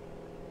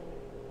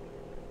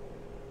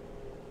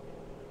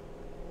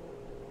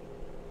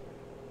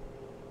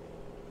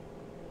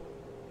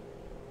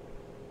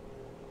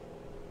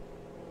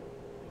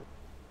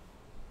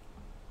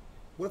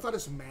 What if I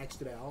just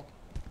maxed it out?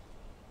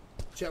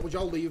 Chat, would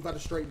y'all leave if I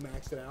just straight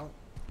maxed it out?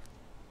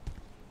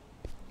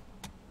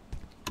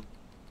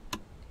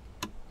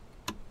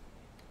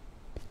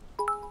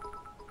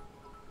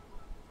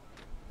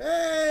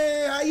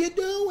 Hey, how you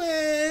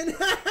doing?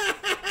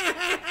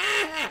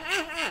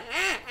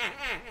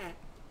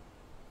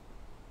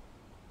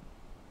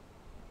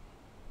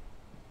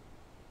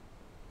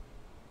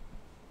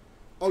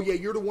 Oh yeah,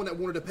 you're the one that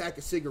wanted a pack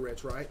of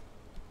cigarettes, right?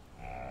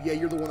 Yeah,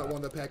 you're the one that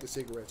wanted a pack of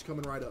cigarettes.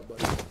 Coming right up,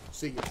 buddy.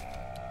 See you.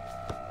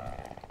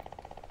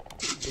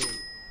 Boom.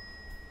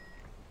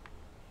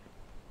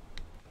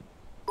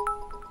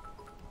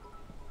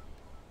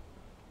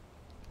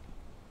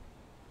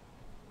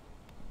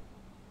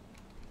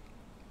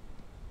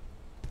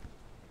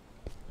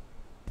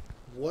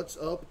 What's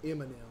up,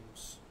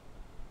 M&M's?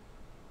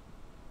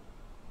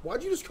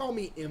 Why'd you just call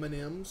me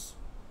M&M's?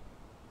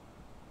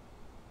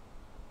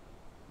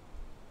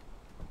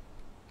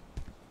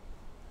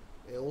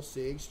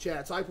 L6.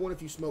 Chat, type 1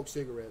 if you smoke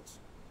cigarettes.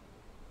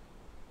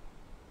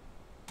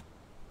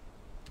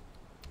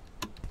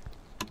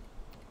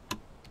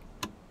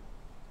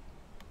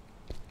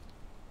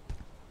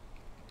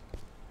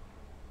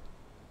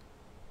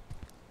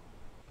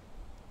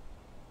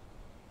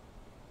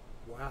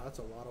 Wow, that's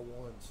a lot of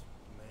ones.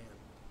 Man.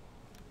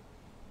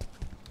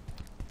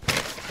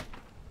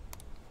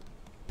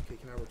 Okay,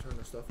 can I return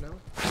the stuff now?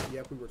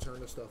 Yep, we return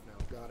the stuff now.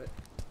 Got it.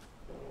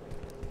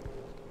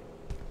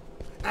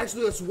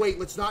 Actually, let's wait.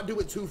 Let's not do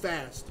it too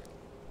fast.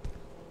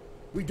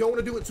 We don't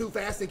want to do it too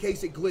fast in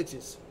case it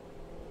glitches.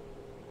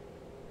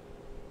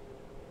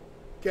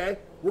 Okay?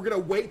 We're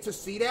going to wait to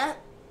see that,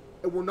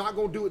 and we're not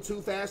going to do it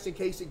too fast in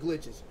case it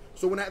glitches.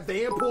 So when that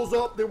van pulls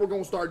up, then we're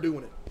going to start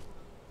doing it.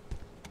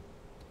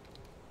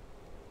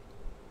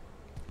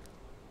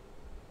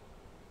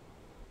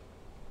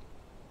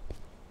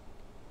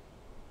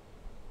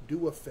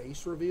 Do a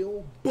face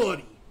reveal?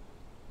 Buddy!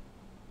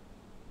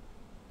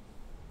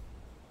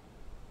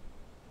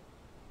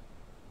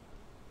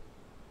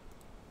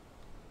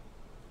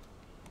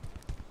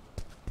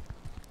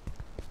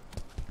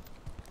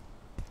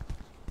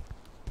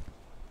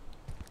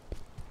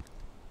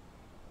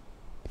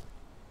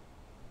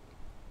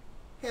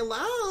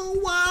 Hello?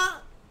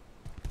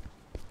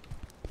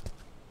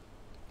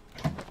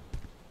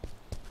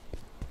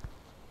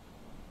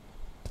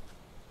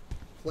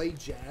 Play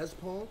jazz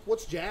punk?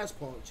 What's jazz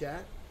punk,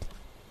 chat?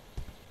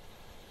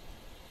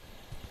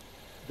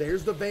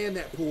 There's the van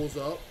that pulls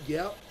up.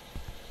 Yep.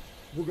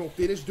 We're going to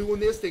finish doing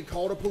this, then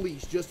call the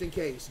police just in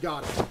case.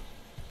 Got it.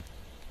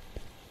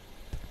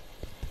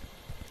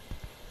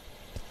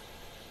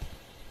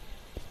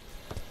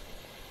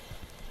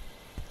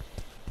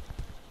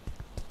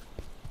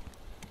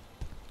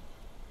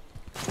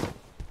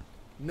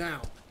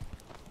 Now,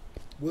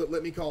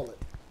 let me call it.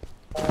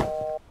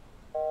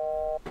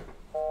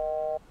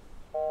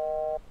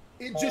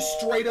 It just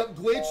straight up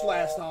glitched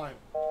last time.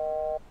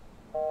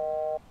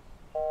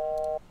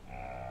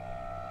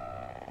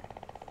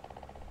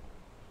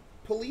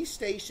 Police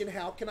station,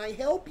 how can I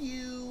help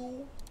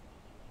you?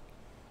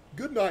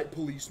 Good night,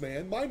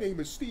 policeman. My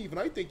name is Steve, and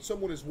I think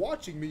someone is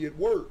watching me at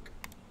work.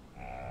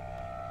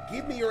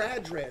 Give me your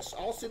address.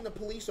 I'll send the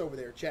police over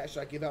there. Chat,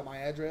 should I give out my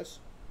address?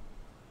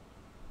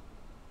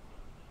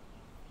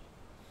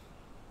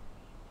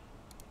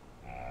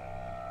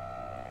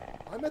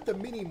 I'm at the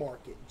mini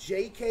market,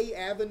 JK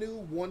Avenue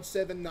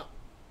 179.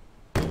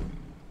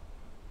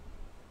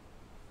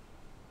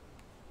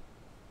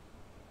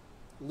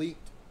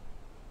 Leaked.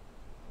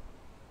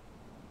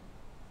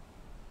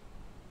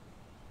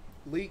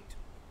 Leaked.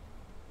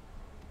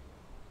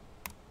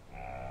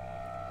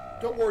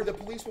 Don't worry, the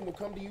policeman will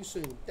come to you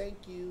soon.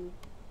 Thank you.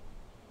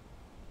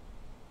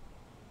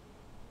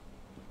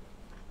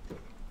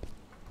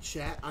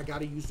 Chat, I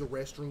gotta use the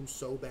restroom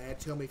so bad.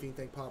 Tell me if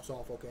anything pops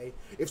off, okay?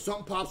 If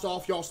something pops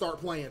off, y'all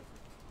start playing.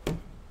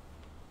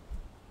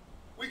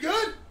 We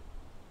good?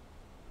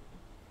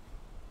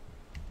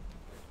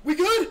 We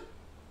good?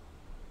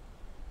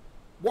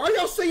 Why are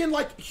y'all saying,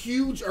 like,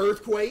 huge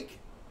earthquake?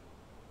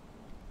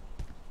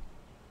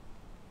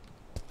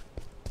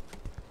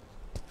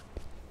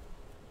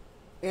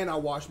 And I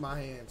washed my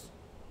hands.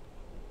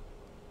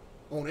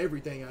 On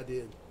everything I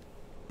did.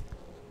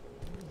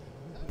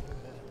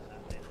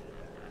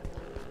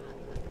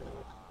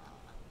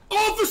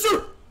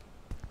 Officer!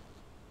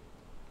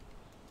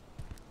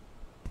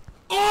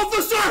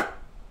 Officer!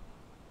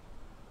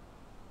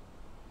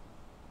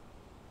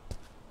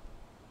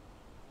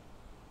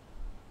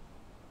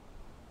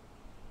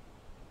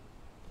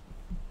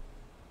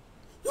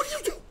 What do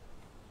you do?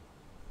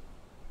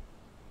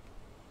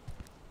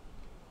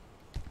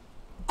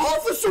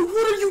 Officer,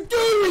 what are you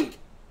doing?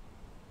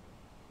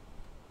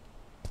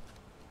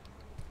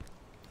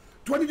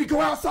 Do I need to go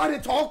outside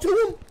and talk to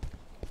him?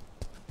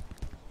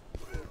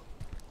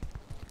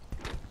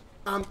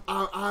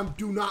 I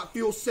do not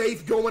feel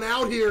safe going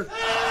out here.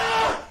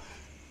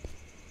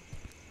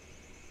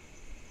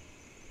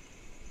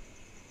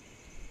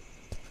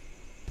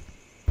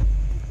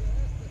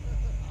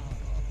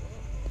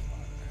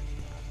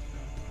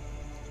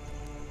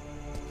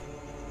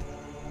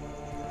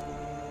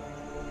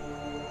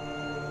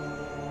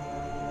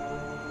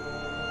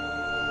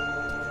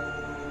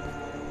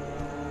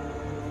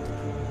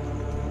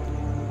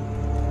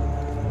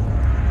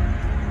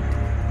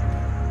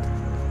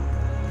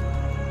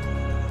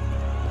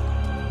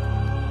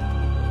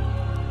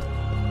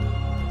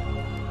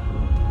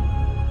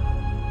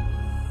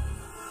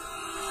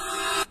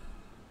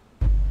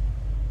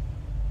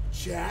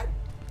 Chat?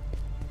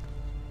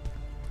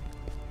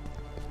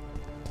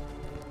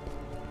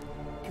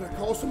 Can I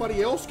call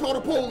somebody else? Call the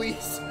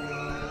police.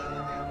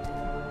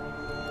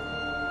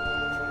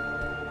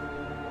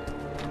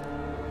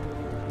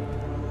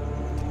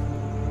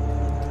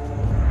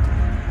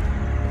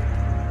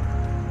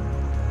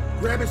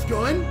 Grab his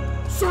gun?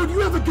 Sir, do you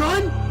have a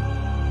gun?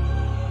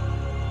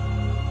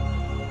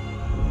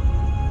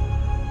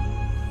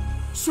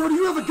 Sir, do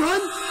you have a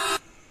gun?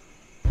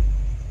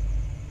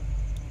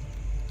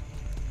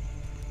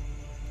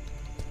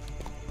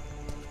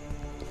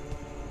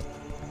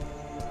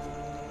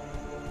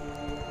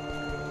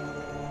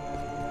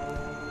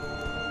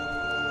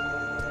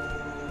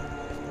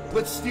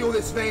 Let's steal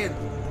this van.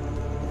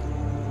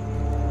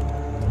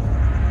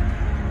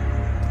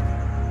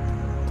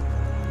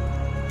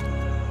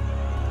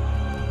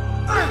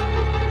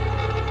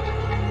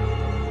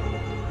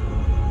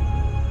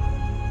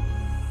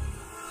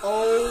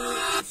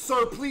 Oh,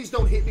 sir, please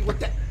don't hit me with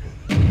that.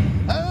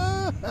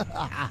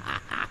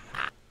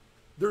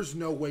 There's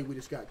no way we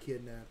just got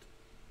kidnapped.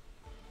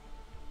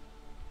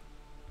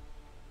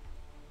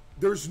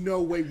 There's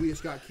no way we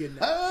just got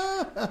kidnapped.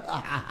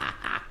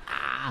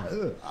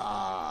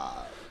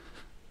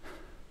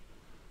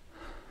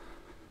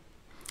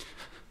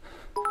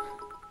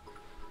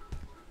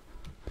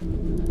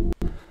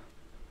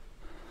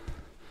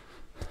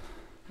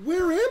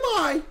 Where am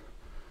I?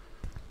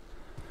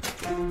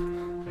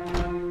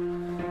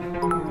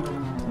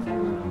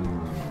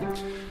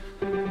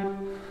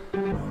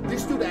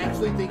 This dude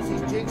actually thinks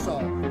he's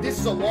Jigsaw. This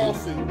is a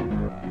lawsuit.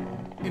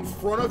 In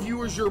front of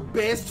you is your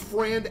best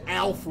friend,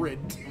 Alfred.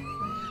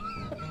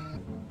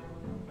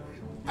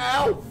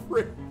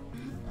 Alfred.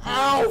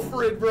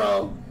 Alfred,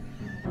 bro.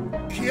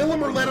 Kill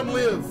him or let him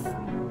live.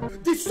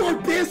 This is our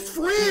best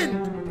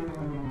friend.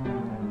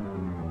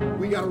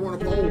 We gotta run a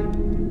poll.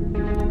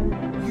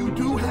 You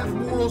do have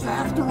morals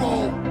after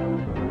all.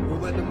 We're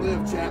letting him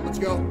live, chat. Let's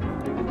go.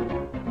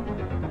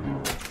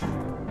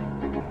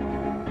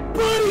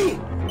 Buddy!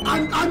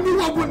 I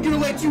knew I wasn't gonna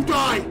let you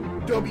die.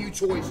 W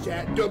choice,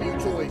 chat. W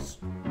choice.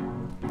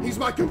 He's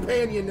my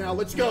companion now.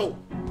 Let's go.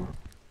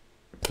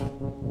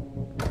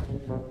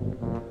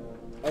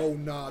 Oh,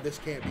 nah, this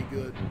can't be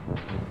good.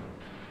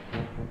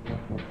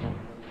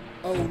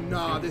 Oh,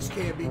 nah, this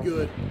can't be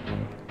good.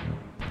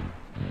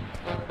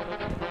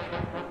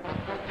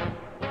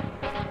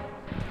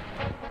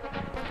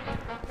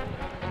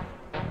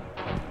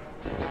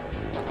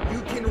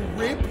 You can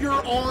rip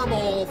your arm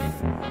off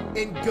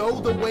and go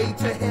the way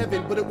to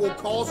heaven, but it will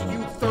cost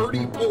you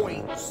 30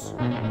 points.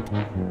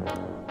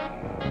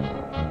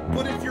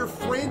 But if your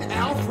friend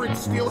Alfred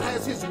still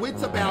has his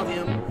wits about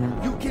him,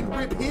 you can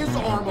rip his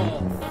arm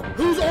off.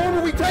 Whose arm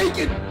are we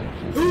taking?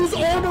 Whose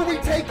arm are we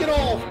taking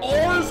off?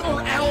 Ours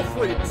or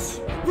Alfred's?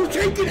 We're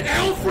taking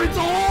Alfred's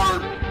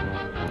arm!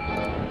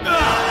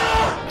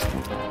 Ah!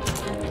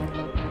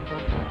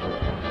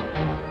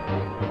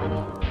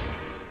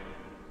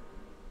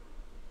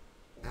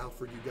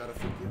 Alfred, you gotta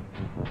forgive me.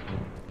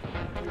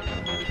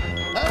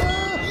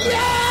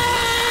 Yeah!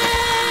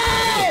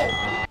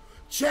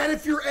 Chad,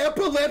 if you're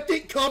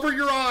epileptic, cover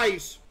your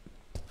eyes.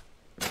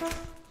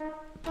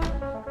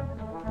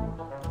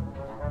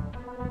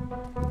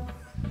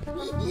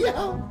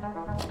 Yeah.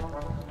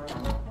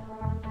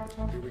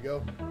 Here we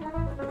go.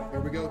 Here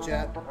we go,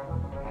 chat.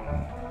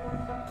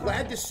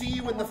 Glad to see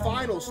you in the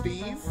final,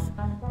 Steve.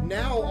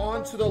 Now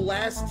on to the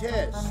last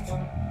test.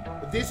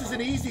 This is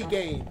an easy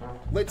game.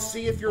 Let's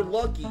see if you're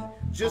lucky.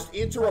 Just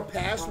enter a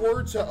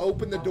password to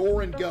open the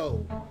door and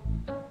go.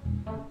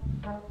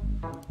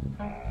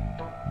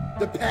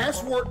 The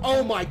password,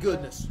 oh my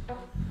goodness.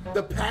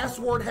 The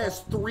password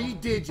has 3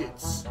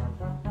 digits.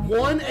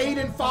 1, 8,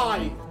 and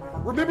 5.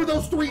 Remember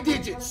those 3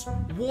 digits.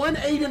 1,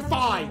 8, and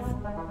 5.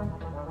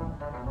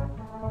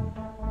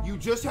 You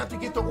just have to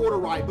get the order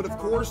right, but of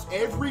course,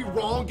 every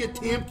wrong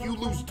attempt, you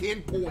lose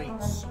 10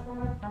 points.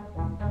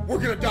 We're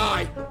gonna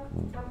die.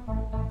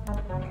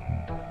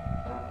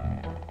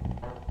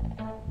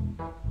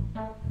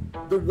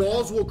 The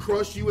walls will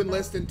crush you in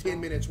less than 10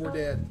 minutes. We're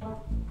dead.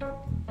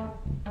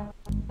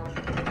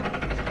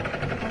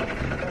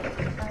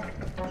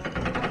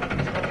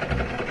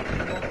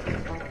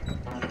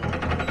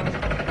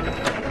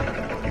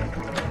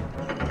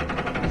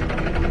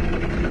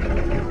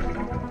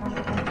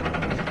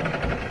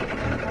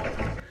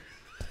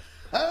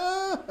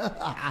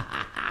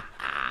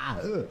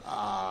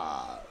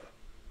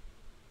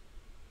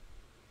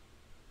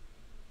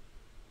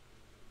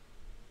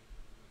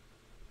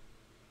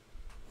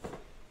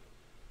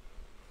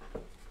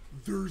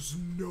 There's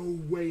no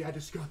way I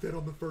just got that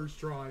on the first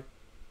try.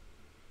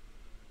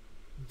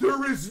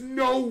 There is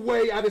no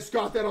way I just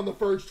got that on the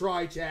first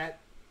try, chat.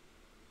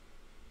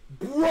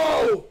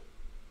 Bro!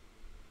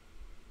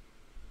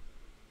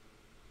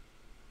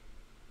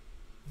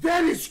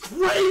 That is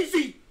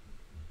crazy!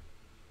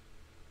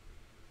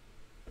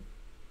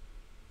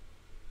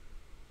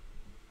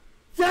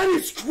 That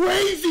is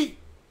crazy!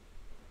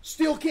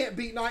 Still can't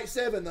beat Night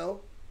 7,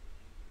 though.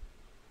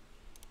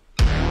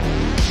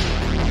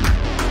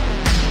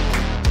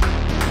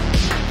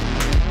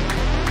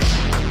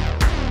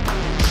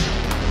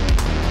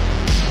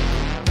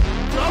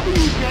 W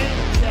game,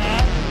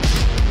 chat.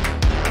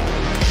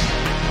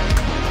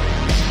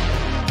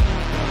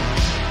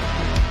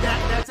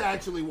 That's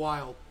actually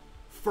wild.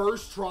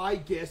 First try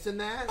guessing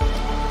that?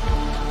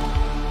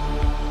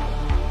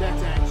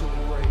 That's actually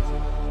crazy.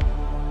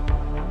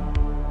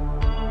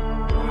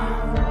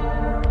 Wow.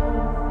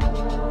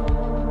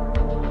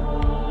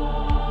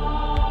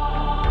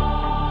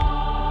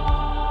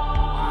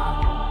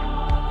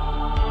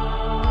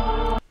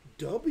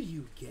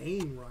 W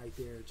game right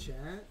there,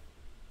 chat.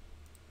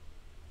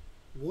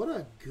 What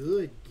a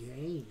good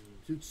game.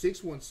 Dude,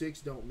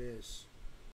 616 don't miss.